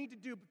whatever you need to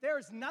do. But there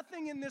is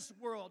nothing in this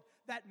world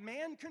that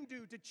man can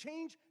do to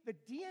change the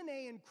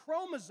DNA and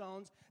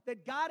chromosomes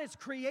that God has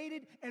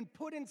created and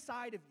put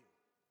inside of you.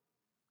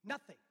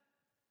 Nothing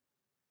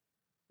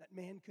that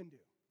man can do.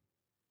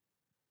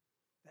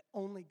 That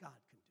only God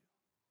can do.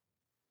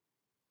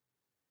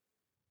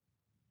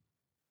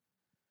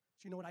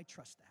 So you know what? I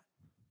trust that.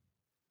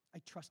 I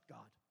trust God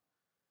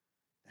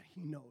that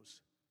He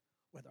knows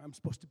whether I'm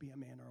supposed to be a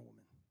man or a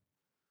woman.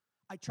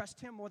 I trust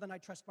Him more than I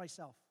trust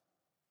myself.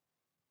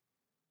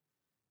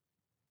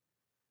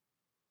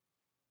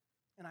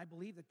 And I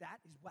believe that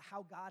is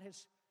how God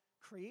has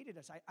created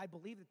us. I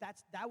believe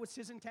that was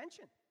His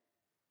intention.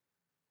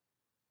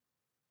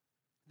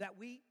 That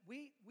we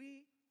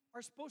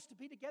are supposed to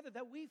be together,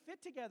 that we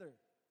fit together,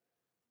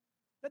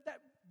 that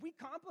we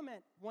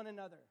complement one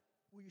another.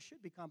 Well, you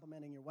should be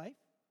complimenting your wife.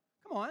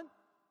 Come on.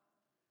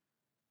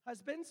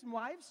 Husbands and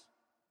wives,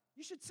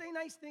 you should say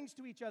nice things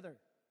to each other.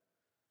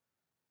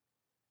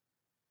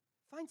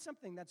 Find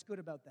something that's good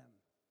about them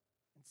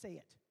and say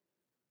it.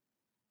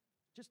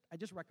 I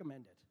just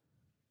recommend it.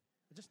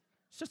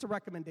 It's just a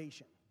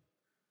recommendation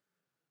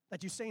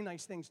that you say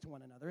nice things to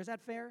one another. Is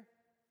that fair?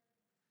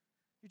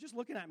 You're just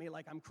looking at me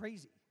like I'm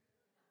crazy.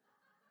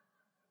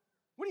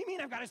 What do you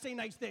mean I've got to say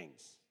nice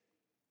things?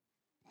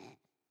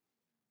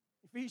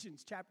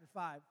 Ephesians chapter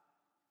 5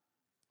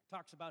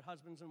 talks about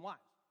husbands and wives.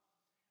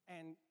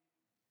 And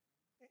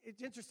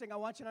it's interesting. I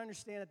want you to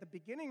understand at the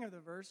beginning of the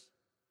verse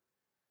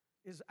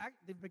is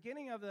the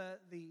beginning of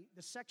the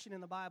section in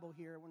the Bible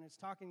here when it's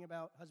talking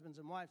about husbands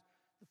and wives.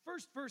 The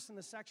first verse in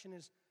the section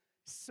is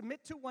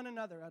submit to one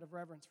another out of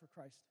reverence for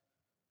Christ.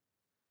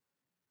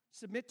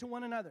 Submit to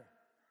one another.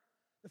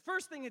 The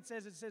first thing it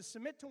says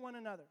submit to one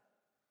another.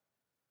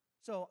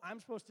 So I'm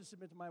supposed to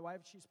submit to my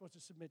wife. She's supposed to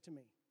submit to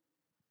me.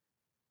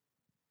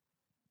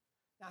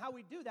 Now, how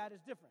we do that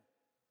is different.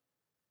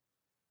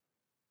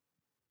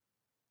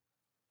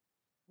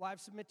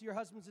 Wives, submit to your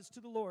husbands as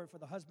to the Lord, for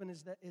the husband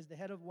is the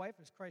head of the wife,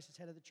 as Christ is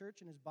head of the church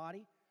and his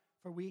body,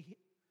 for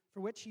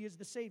which he is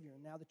the Savior.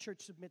 Now the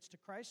church submits to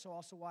Christ, so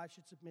also wives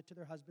should submit to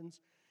their husbands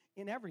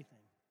in everything.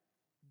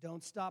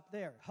 Don't stop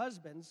there.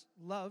 Husbands,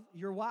 love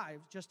your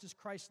wives, just as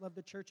Christ loved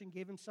the church and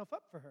gave himself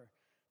up for her,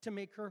 to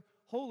make her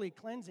holy,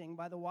 cleansing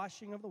by the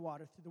washing of the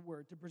water through the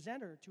word, to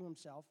present her to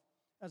himself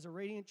as a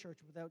radiant church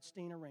without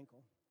stain or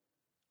wrinkle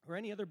or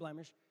any other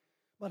blemish,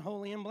 but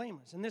holy and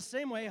blameless. In this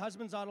same way,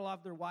 husbands ought to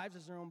love their wives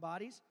as their own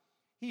bodies.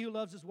 He who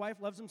loves his wife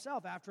loves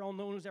himself. After all,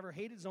 no one has ever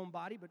hated his own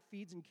body, but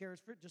feeds and cares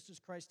for it, just as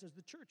Christ does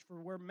the church. For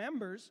we're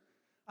members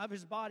of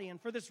his body.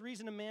 And for this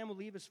reason, a man will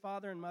leave his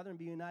father and mother and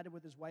be united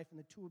with his wife, and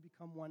the two will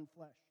become one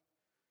flesh.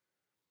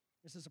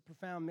 This is a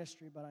profound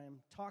mystery, but I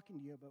am talking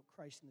to you about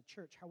Christ and the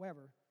church.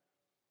 However,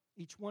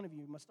 each one of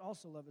you must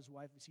also love his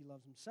wife as he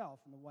loves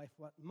himself, and the wife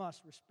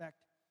must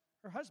respect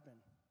her husband.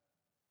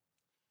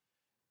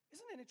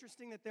 Isn't it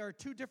interesting that there are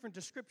two different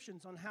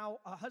descriptions on how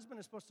a husband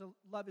is supposed to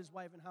love his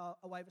wife and how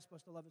a wife is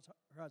supposed to love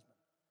her husband?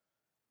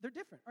 They're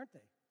different, aren't they?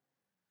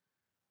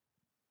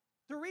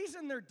 The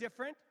reason they're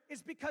different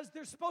is because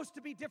they're supposed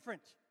to be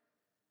different.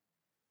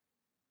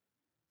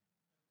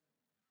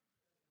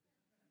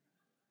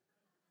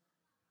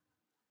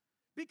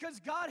 Because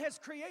God has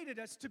created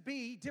us to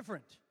be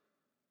different.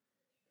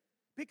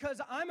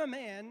 Because I'm a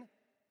man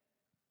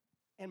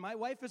and my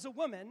wife is a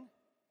woman,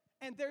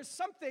 and there's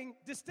something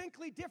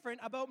distinctly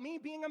different about me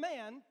being a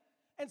man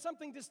and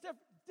something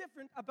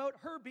different about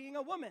her being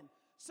a woman.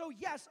 So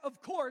yes,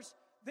 of course,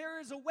 there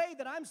is a way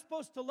that I'm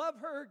supposed to love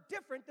her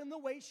different than the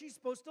way she's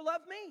supposed to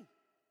love me.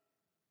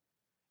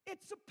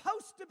 It's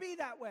supposed to be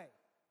that way.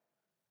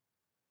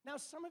 Now,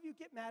 some of you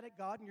get mad at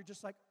God and you're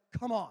just like,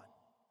 come on.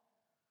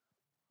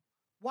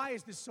 Why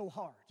is this so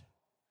hard?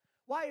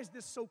 Why is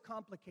this so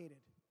complicated?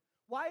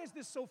 Why is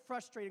this so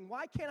frustrating?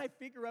 Why can't I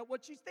figure out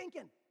what she's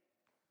thinking?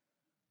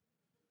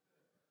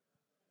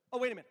 Oh,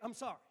 wait a minute. I'm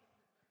sorry.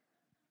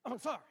 I'm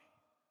sorry.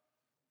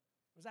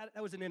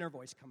 That was an inner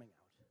voice coming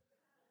out.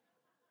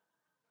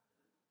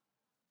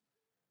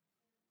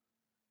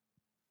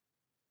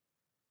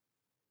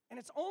 And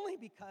it's only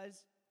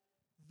because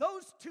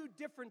those two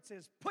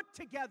differences put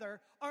together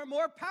are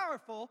more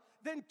powerful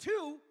than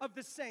two of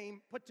the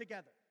same put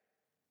together.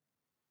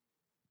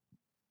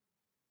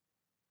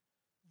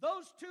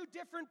 Those two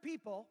different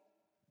people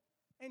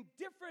and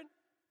different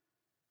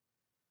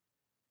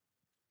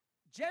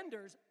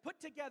genders put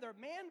together,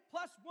 man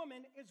plus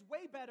woman, is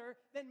way better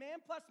than man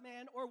plus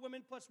man or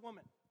woman plus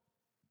woman.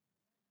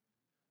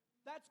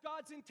 That's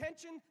God's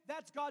intention.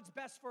 That's God's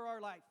best for our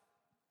life.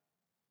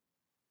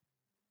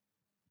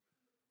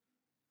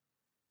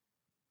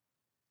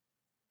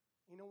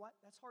 You know what?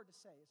 That's hard to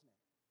say, isn't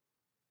it?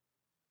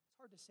 It's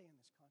hard to say in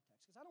this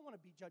context because I don't want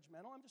to be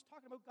judgmental. I'm just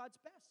talking about God's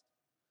best.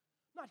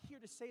 I'm not here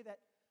to say that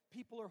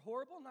people are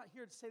horrible. I'm not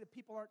here to say that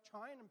people aren't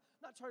trying. I'm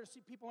not trying to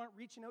see people aren't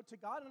reaching out to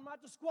God. And I'm not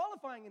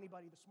disqualifying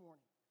anybody this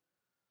morning.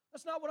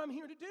 That's not what I'm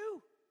here to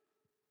do.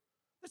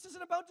 This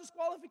isn't about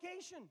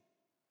disqualification.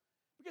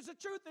 Because the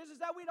truth is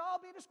that we'd all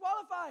be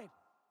disqualified.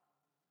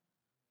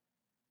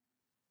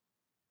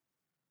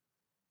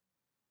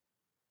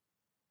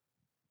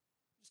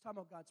 Just talking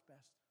about God's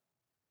best,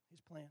 his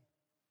plan.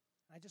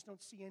 I just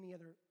don't see any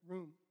other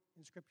room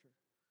in Scripture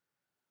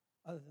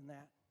other than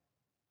that.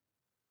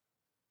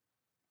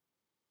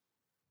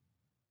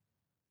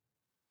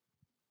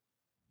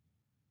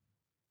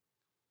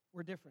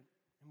 We're different,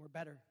 and we're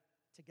better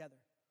together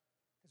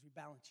because we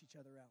balance each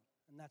other out,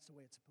 and that's the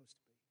way it's supposed to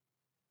be.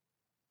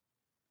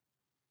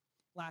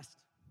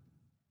 Last,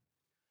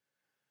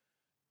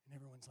 and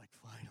everyone's like,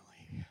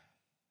 finally.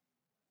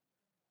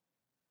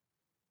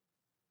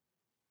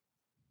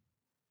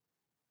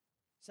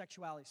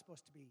 Sexuality is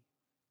supposed to be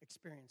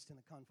experienced in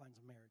the confines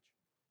of marriage.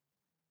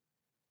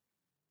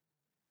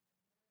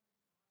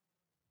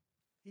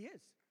 He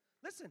is.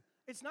 Listen,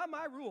 it's not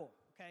my rule,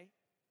 okay?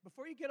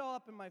 Before you get all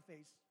up in my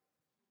face,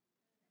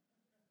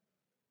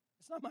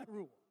 it's not my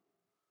rule,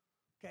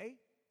 okay?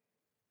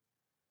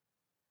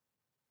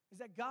 Is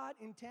that God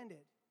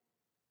intended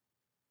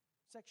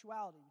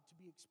sexuality to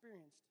be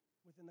experienced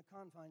within the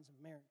confines of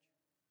marriage.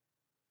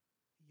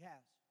 He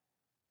has.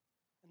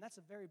 And that's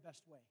the very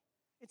best way.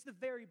 It's the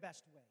very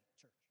best way,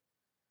 church,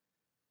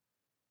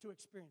 to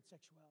experience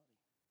sexuality.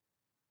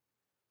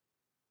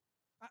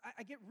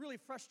 I get really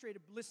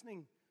frustrated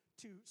listening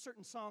to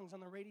certain songs on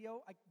the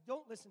radio. I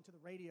don't listen to the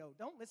radio.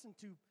 Don't listen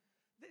to,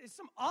 there's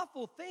some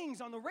awful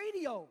things on the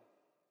radio.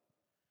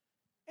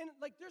 And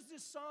like there's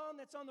this song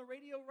that's on the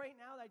radio right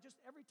now that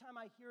every time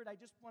I hear it, I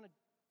just want to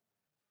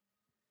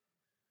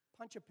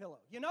punch a pillow.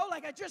 You know,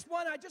 like I just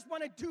want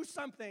to do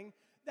something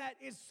that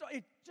is so,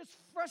 it just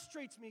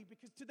frustrates me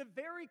because to the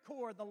very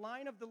core, the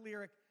line of the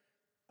lyric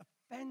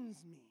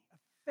offends me,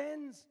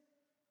 offends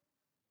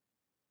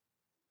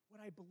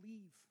what I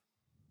believe.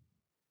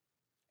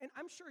 And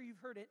I'm sure you've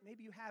heard it,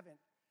 maybe you haven't,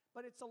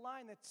 but it's a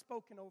line that's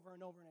spoken over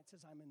and over, and it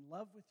says, I'm in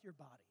love with your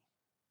body.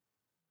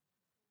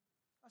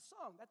 A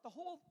song, that the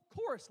whole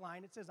chorus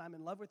line, it says, I'm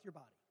in love with your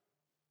body.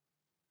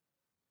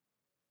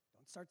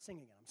 Don't start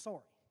singing it, I'm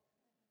sorry.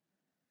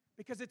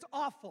 Because it's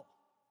awful.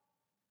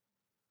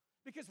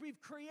 Because we've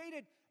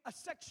created a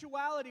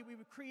sexuality,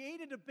 we've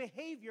created a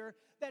behavior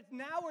that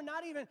now we're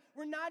not even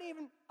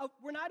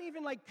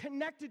like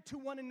connected to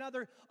one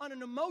another on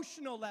an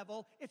emotional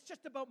level. It's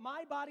just about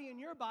my body and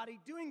your body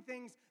doing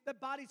things that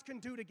bodies can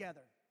do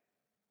together.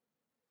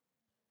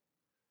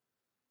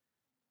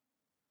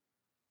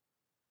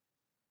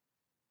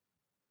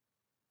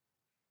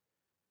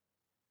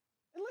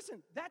 And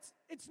listen,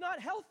 it's not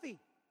healthy.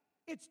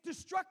 It's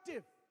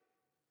destructive.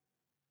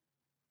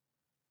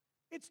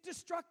 It's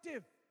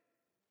destructive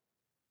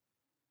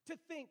to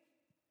think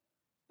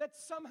that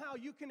somehow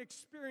you can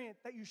experience,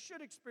 that you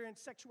should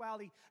experience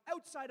sexuality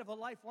outside of a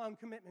lifelong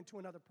commitment to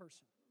another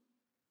person.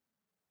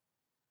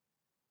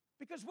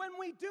 Because when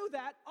we do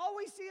that, all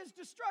we see is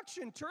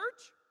destruction, church.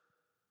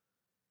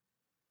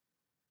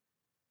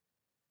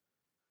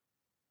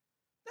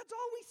 That's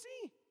all we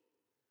see.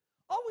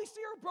 All we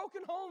see are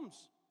broken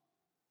homes.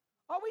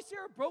 All we see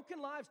are broken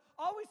lives.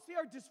 All we see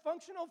are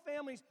dysfunctional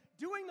families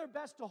doing their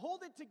best to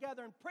hold it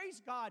together. And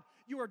praise God,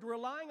 you are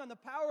relying on the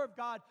power of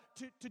God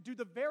to do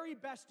the very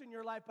best in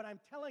your life. But I'm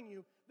telling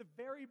you, the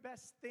very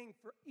best thing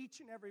for each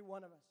and every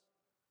one of us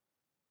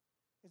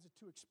is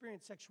to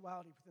experience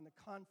sexuality within the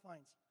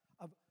confines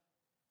of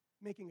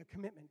making a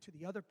commitment to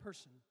the other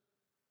person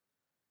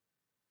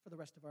for the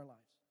rest of our lives.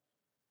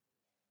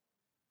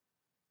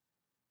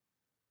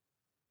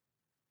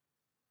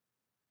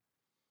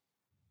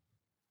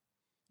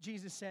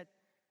 Jesus said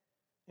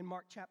in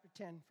Mark chapter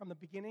 10, from the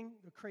beginning,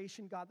 the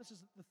creation God, this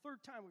is the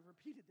third time we've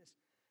repeated this,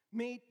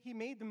 He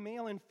made them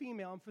male and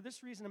female, and for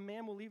this reason a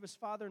man will leave his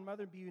father and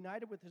mother and be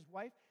united with his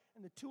wife,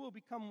 and the two will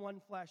become one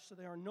flesh, so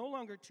they are no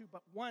longer two,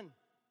 but one.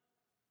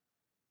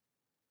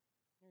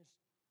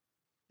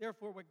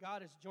 Therefore, what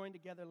God has joined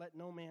together, let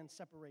no man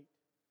separate.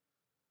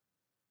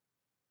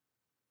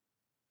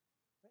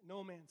 Let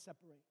no man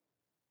separate.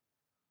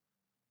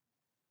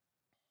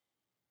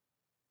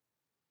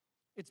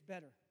 It's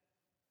better.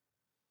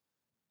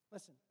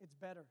 Listen, it's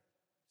better.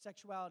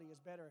 Sexuality is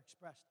better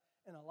expressed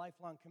in a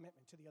lifelong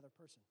commitment to the other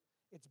person.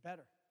 It's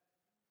better.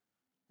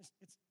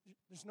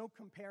 There's no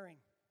comparing.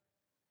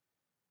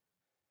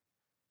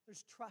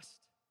 There's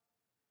trust.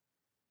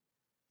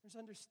 There's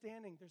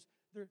understanding.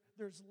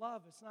 There's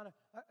love. It's not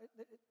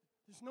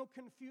there's no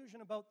confusion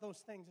about those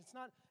things.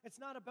 It's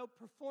not about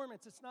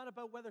performance. It's not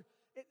about whether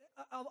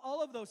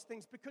all of those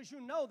things, because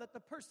you know that the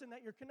person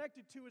that you're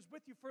connected to is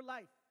with you for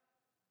life.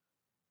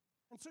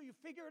 And so you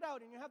figure it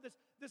out, and you have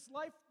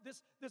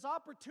this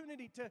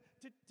opportunity to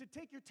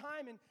take your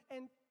time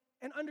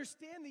and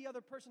understand the other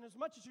person as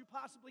much as you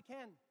possibly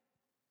can,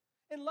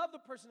 and love the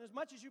person as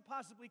much as you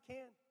possibly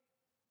can.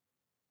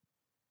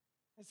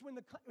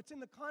 It's in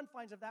the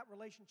confines of that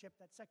relationship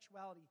that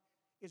sexuality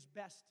is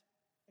best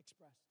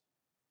expressed,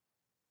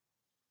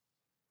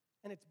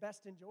 and it's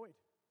best enjoyed.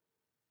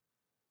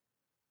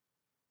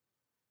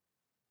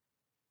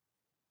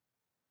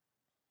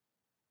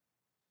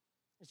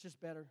 It's just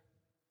better.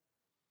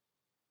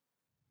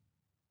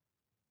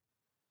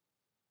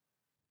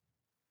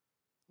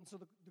 And so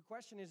the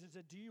question is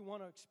that do you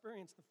want to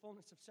experience the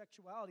fullness of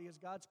sexuality as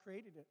God's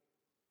created it?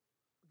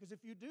 Because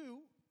if you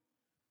do,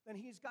 then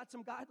He's got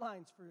some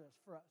guidelines for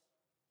us.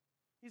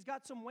 He's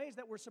got some ways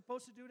that we're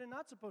supposed to do it and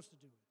not supposed to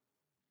do it.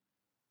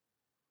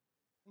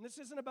 And this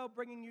isn't about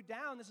bringing you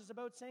down. This is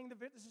about saying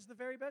this is the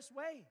very best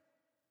way.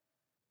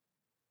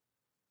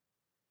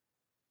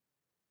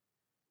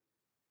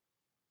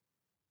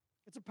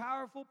 It's a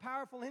powerful,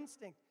 powerful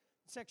instinct,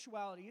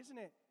 sexuality, isn't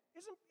it?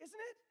 Isn't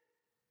it?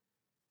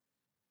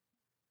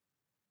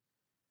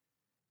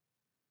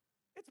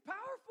 It's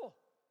powerful.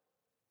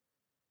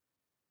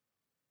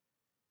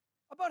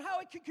 About how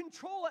it can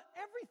control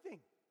everything.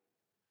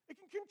 It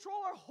can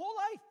control our whole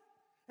life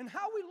and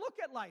how we look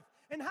at life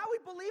and how we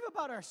believe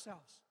about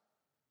ourselves.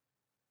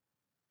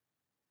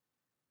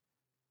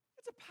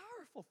 It's a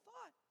powerful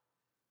thought.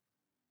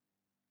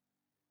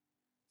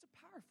 It's a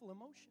powerful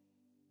emotion.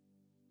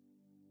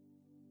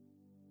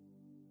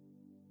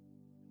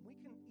 And we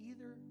can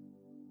either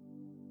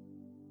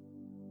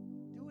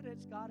do it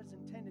as God has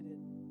intended it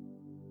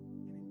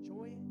and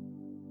enjoy it and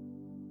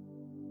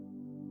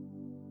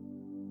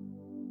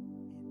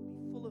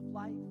be full of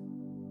life.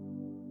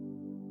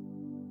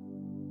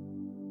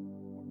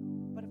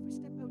 But if we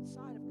step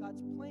outside of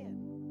God's plan,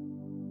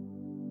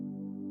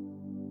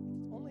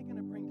 it's only going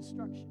to bring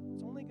destruction.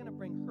 It's only going to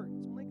bring hurt.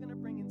 It's only going to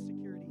bring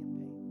insecurity and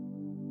pain.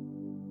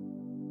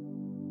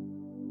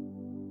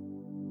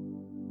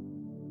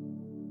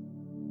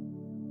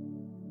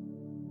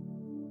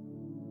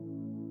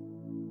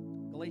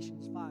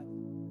 Galatians 5,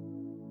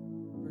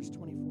 verse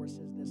 24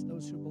 says this: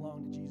 those who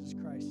belong to Jesus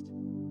Christ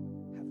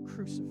have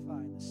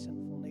crucified the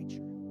sinful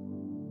nature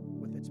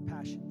with its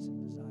passions and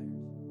desires.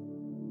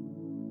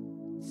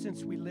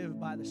 Since we live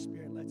by the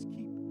Spirit, let's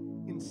keep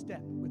in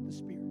step with the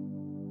Spirit.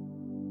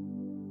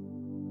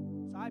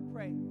 So I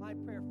pray, my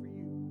prayer for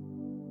you,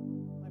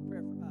 my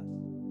prayer for us,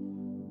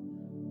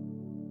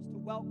 is to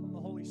welcome the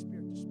Holy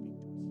Spirit to speak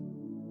to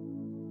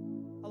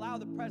us. Allow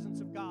the presence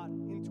of God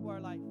into our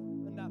life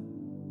enough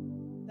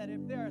that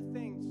if there are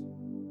things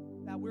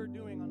that we're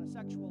doing on a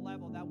sexual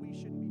level that we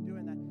shouldn't be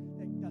doing, that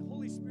the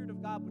Holy Spirit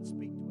of God would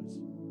speak to us.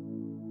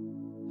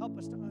 Help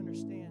us to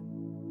understand.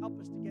 Help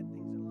us to get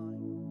things in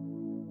line.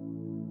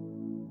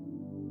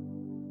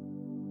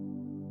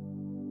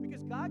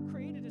 Because God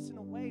created us in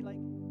a way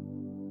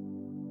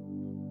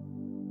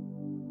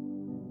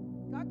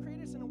God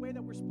created us in a way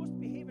that we're supposed to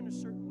behave in a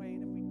certain way.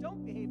 And if we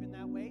don't behave in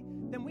that way,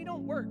 then we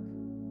don't work.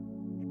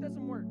 It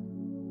doesn't work.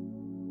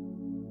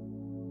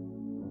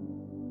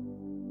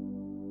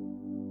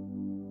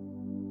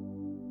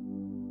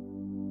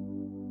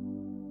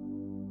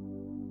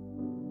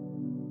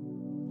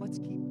 Let's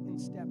keep in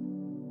step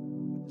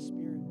with the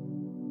Spirit.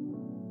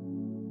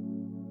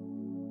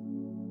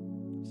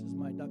 This is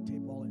my duct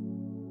tape wallet.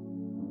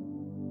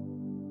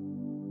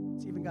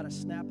 It's even got a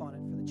snap on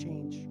it for the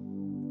change.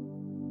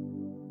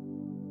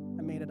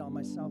 I made it all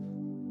myself.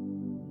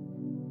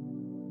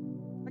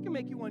 I can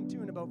make you one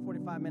too in about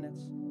 45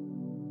 minutes.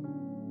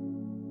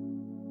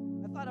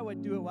 I thought I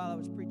would do it while I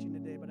was preaching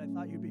today, but I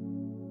thought you'd be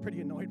pretty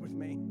annoyed with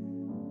me.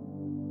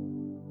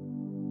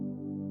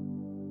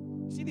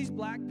 See these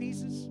black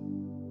pieces?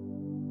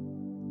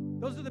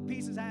 Those are the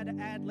pieces I had to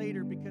add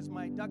later because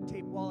my duct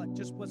tape wallet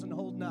just wasn't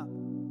holding up.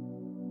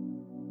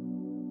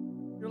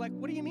 You're like,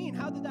 what do you mean?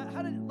 How does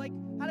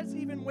it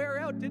even wear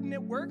out? Didn't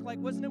it work? Like,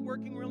 wasn't it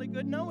working really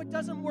good? No, it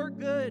doesn't work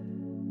good.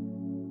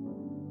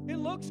 It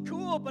looks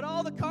cool, but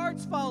all the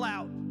cards fall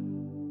out.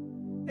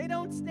 They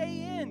don't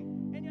stay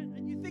in.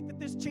 And you think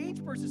that this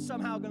change purse is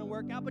somehow going to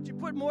work out, but you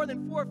put more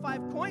than 4 or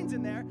 5 coins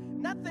in there,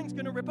 and that thing's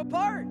going to rip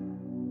apart.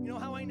 You know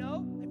how I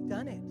know? I've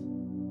done it.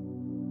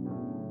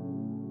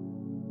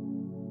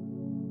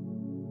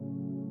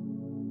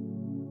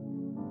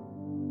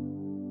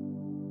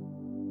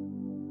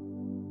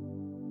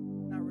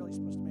 Not really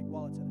supposed to make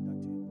wallets out of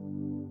duct tape.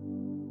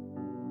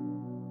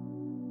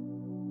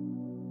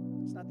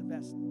 It's not the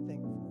best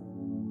thing for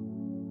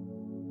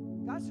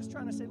it. God's just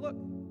trying to say, look,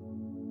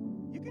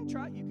 you can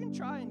try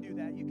and do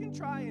that. You can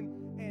try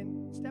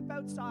and step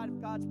outside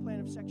of God's plan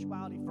of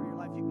sexuality for your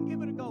life. You can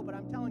give it a go, but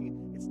I'm telling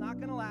you, it's not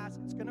going to last.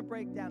 It's going to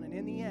break down, and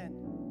in the end,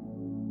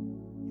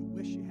 you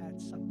wish you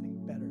had something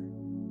better.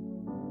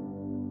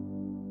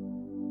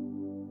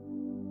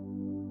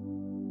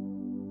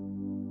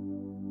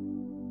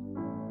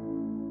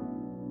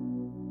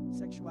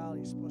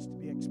 Sexuality is supposed to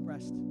be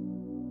expressed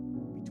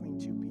between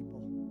two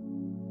people,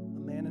 a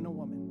man and a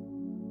woman,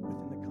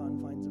 within the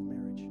confines of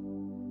marriage.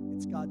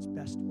 It's God's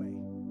best way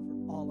for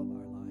all of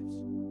our lives,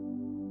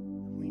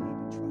 and we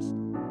need to trust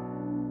Him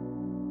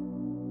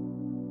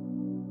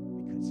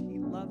because He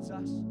loves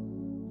us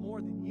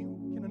more than you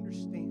can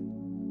understand,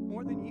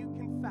 more than you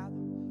can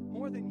fathom,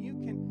 more than you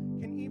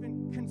can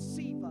even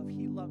conceive of.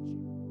 He loves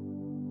you.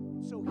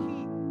 And so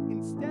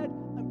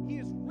He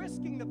is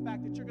risking the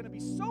fact that you're going to be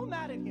so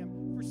mad at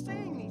Him for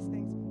saying these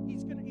things.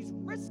 He's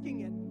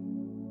risking it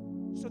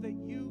so that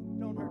you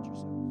don't hurt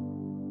yourselves.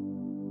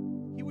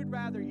 He would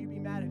rather you be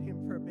mad at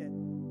Him for a bit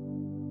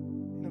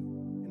and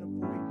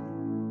avoid you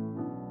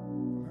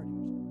from hurting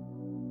yourself.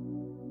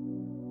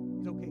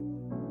 He's okay with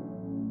it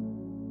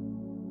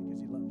because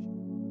He loves you.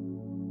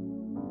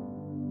 Would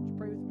you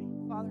pray with me?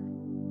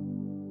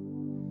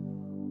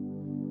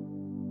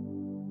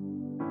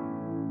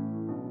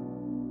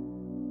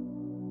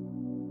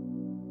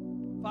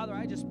 Father,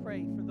 I just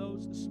pray for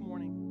those this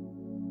morning,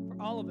 for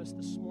all of us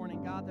this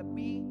morning, God, that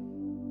we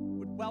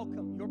would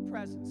welcome Your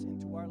presence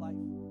into our life.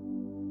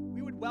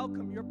 We would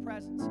welcome Your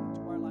presence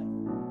into our life.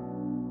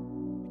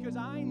 Because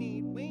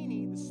we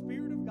need the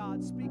Spirit of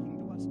God speaking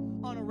to us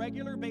on a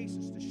regular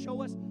basis to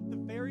show us the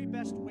very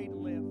best way to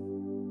live.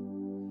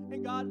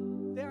 And God,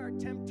 there are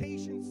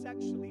temptations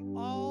sexually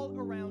all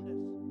around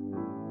us.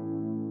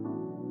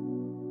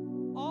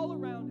 All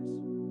around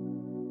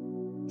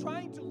us.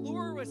 Trying to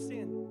lure us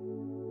in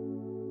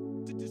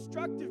to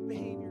destructive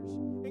behaviors.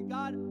 And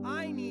God,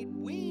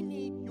 we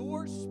need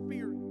Your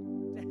Spirit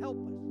to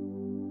help us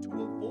to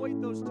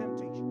avoid those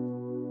temptations.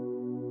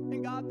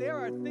 And God, there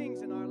are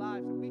things in our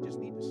lives that we just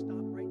need to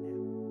stop right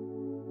now.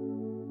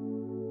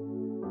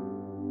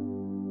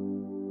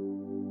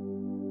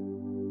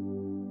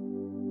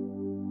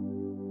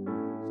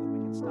 So that we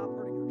can stop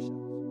hurting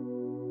ourselves.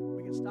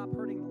 We can stop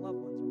hurting the loved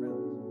ones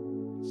around us.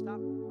 We can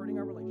stop hurting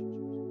our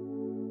relationships.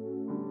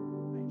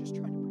 You're just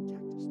trying to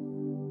protect us,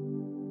 Lord.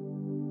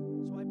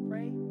 So I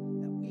pray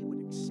that we would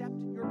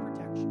accept Your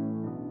protection.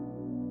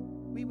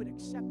 We would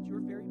accept Your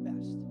very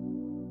best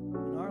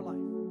in our life.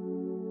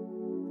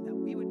 And that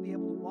we would be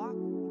able to walk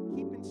and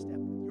keep in step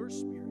with Your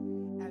Spirit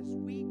as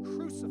we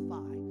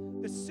crucify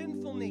the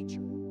sinful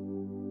nature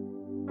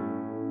in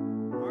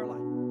our life.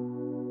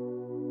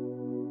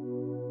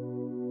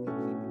 We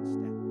keep in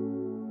step with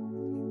You.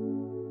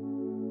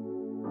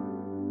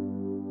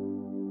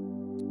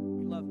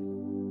 We love You,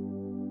 Lord.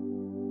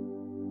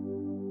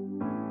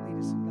 Lead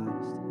us and guide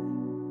us today.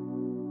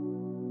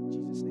 In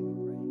Jesus' name we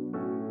pray.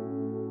 Amen.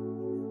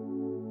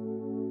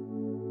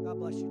 God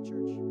bless you,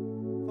 church.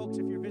 Folks,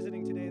 if you're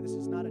visiting today, this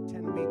is not a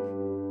 10-week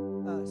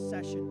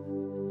session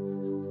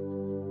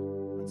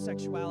on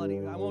sexuality.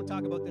 I won't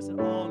talk about this at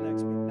all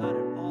next week, not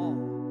at all.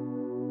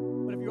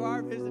 But if you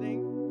are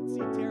visiting, see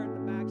Tara at the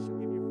back. She'll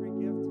give you a free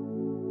gift.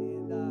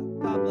 And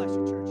God bless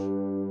you, church.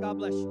 God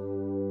bless you.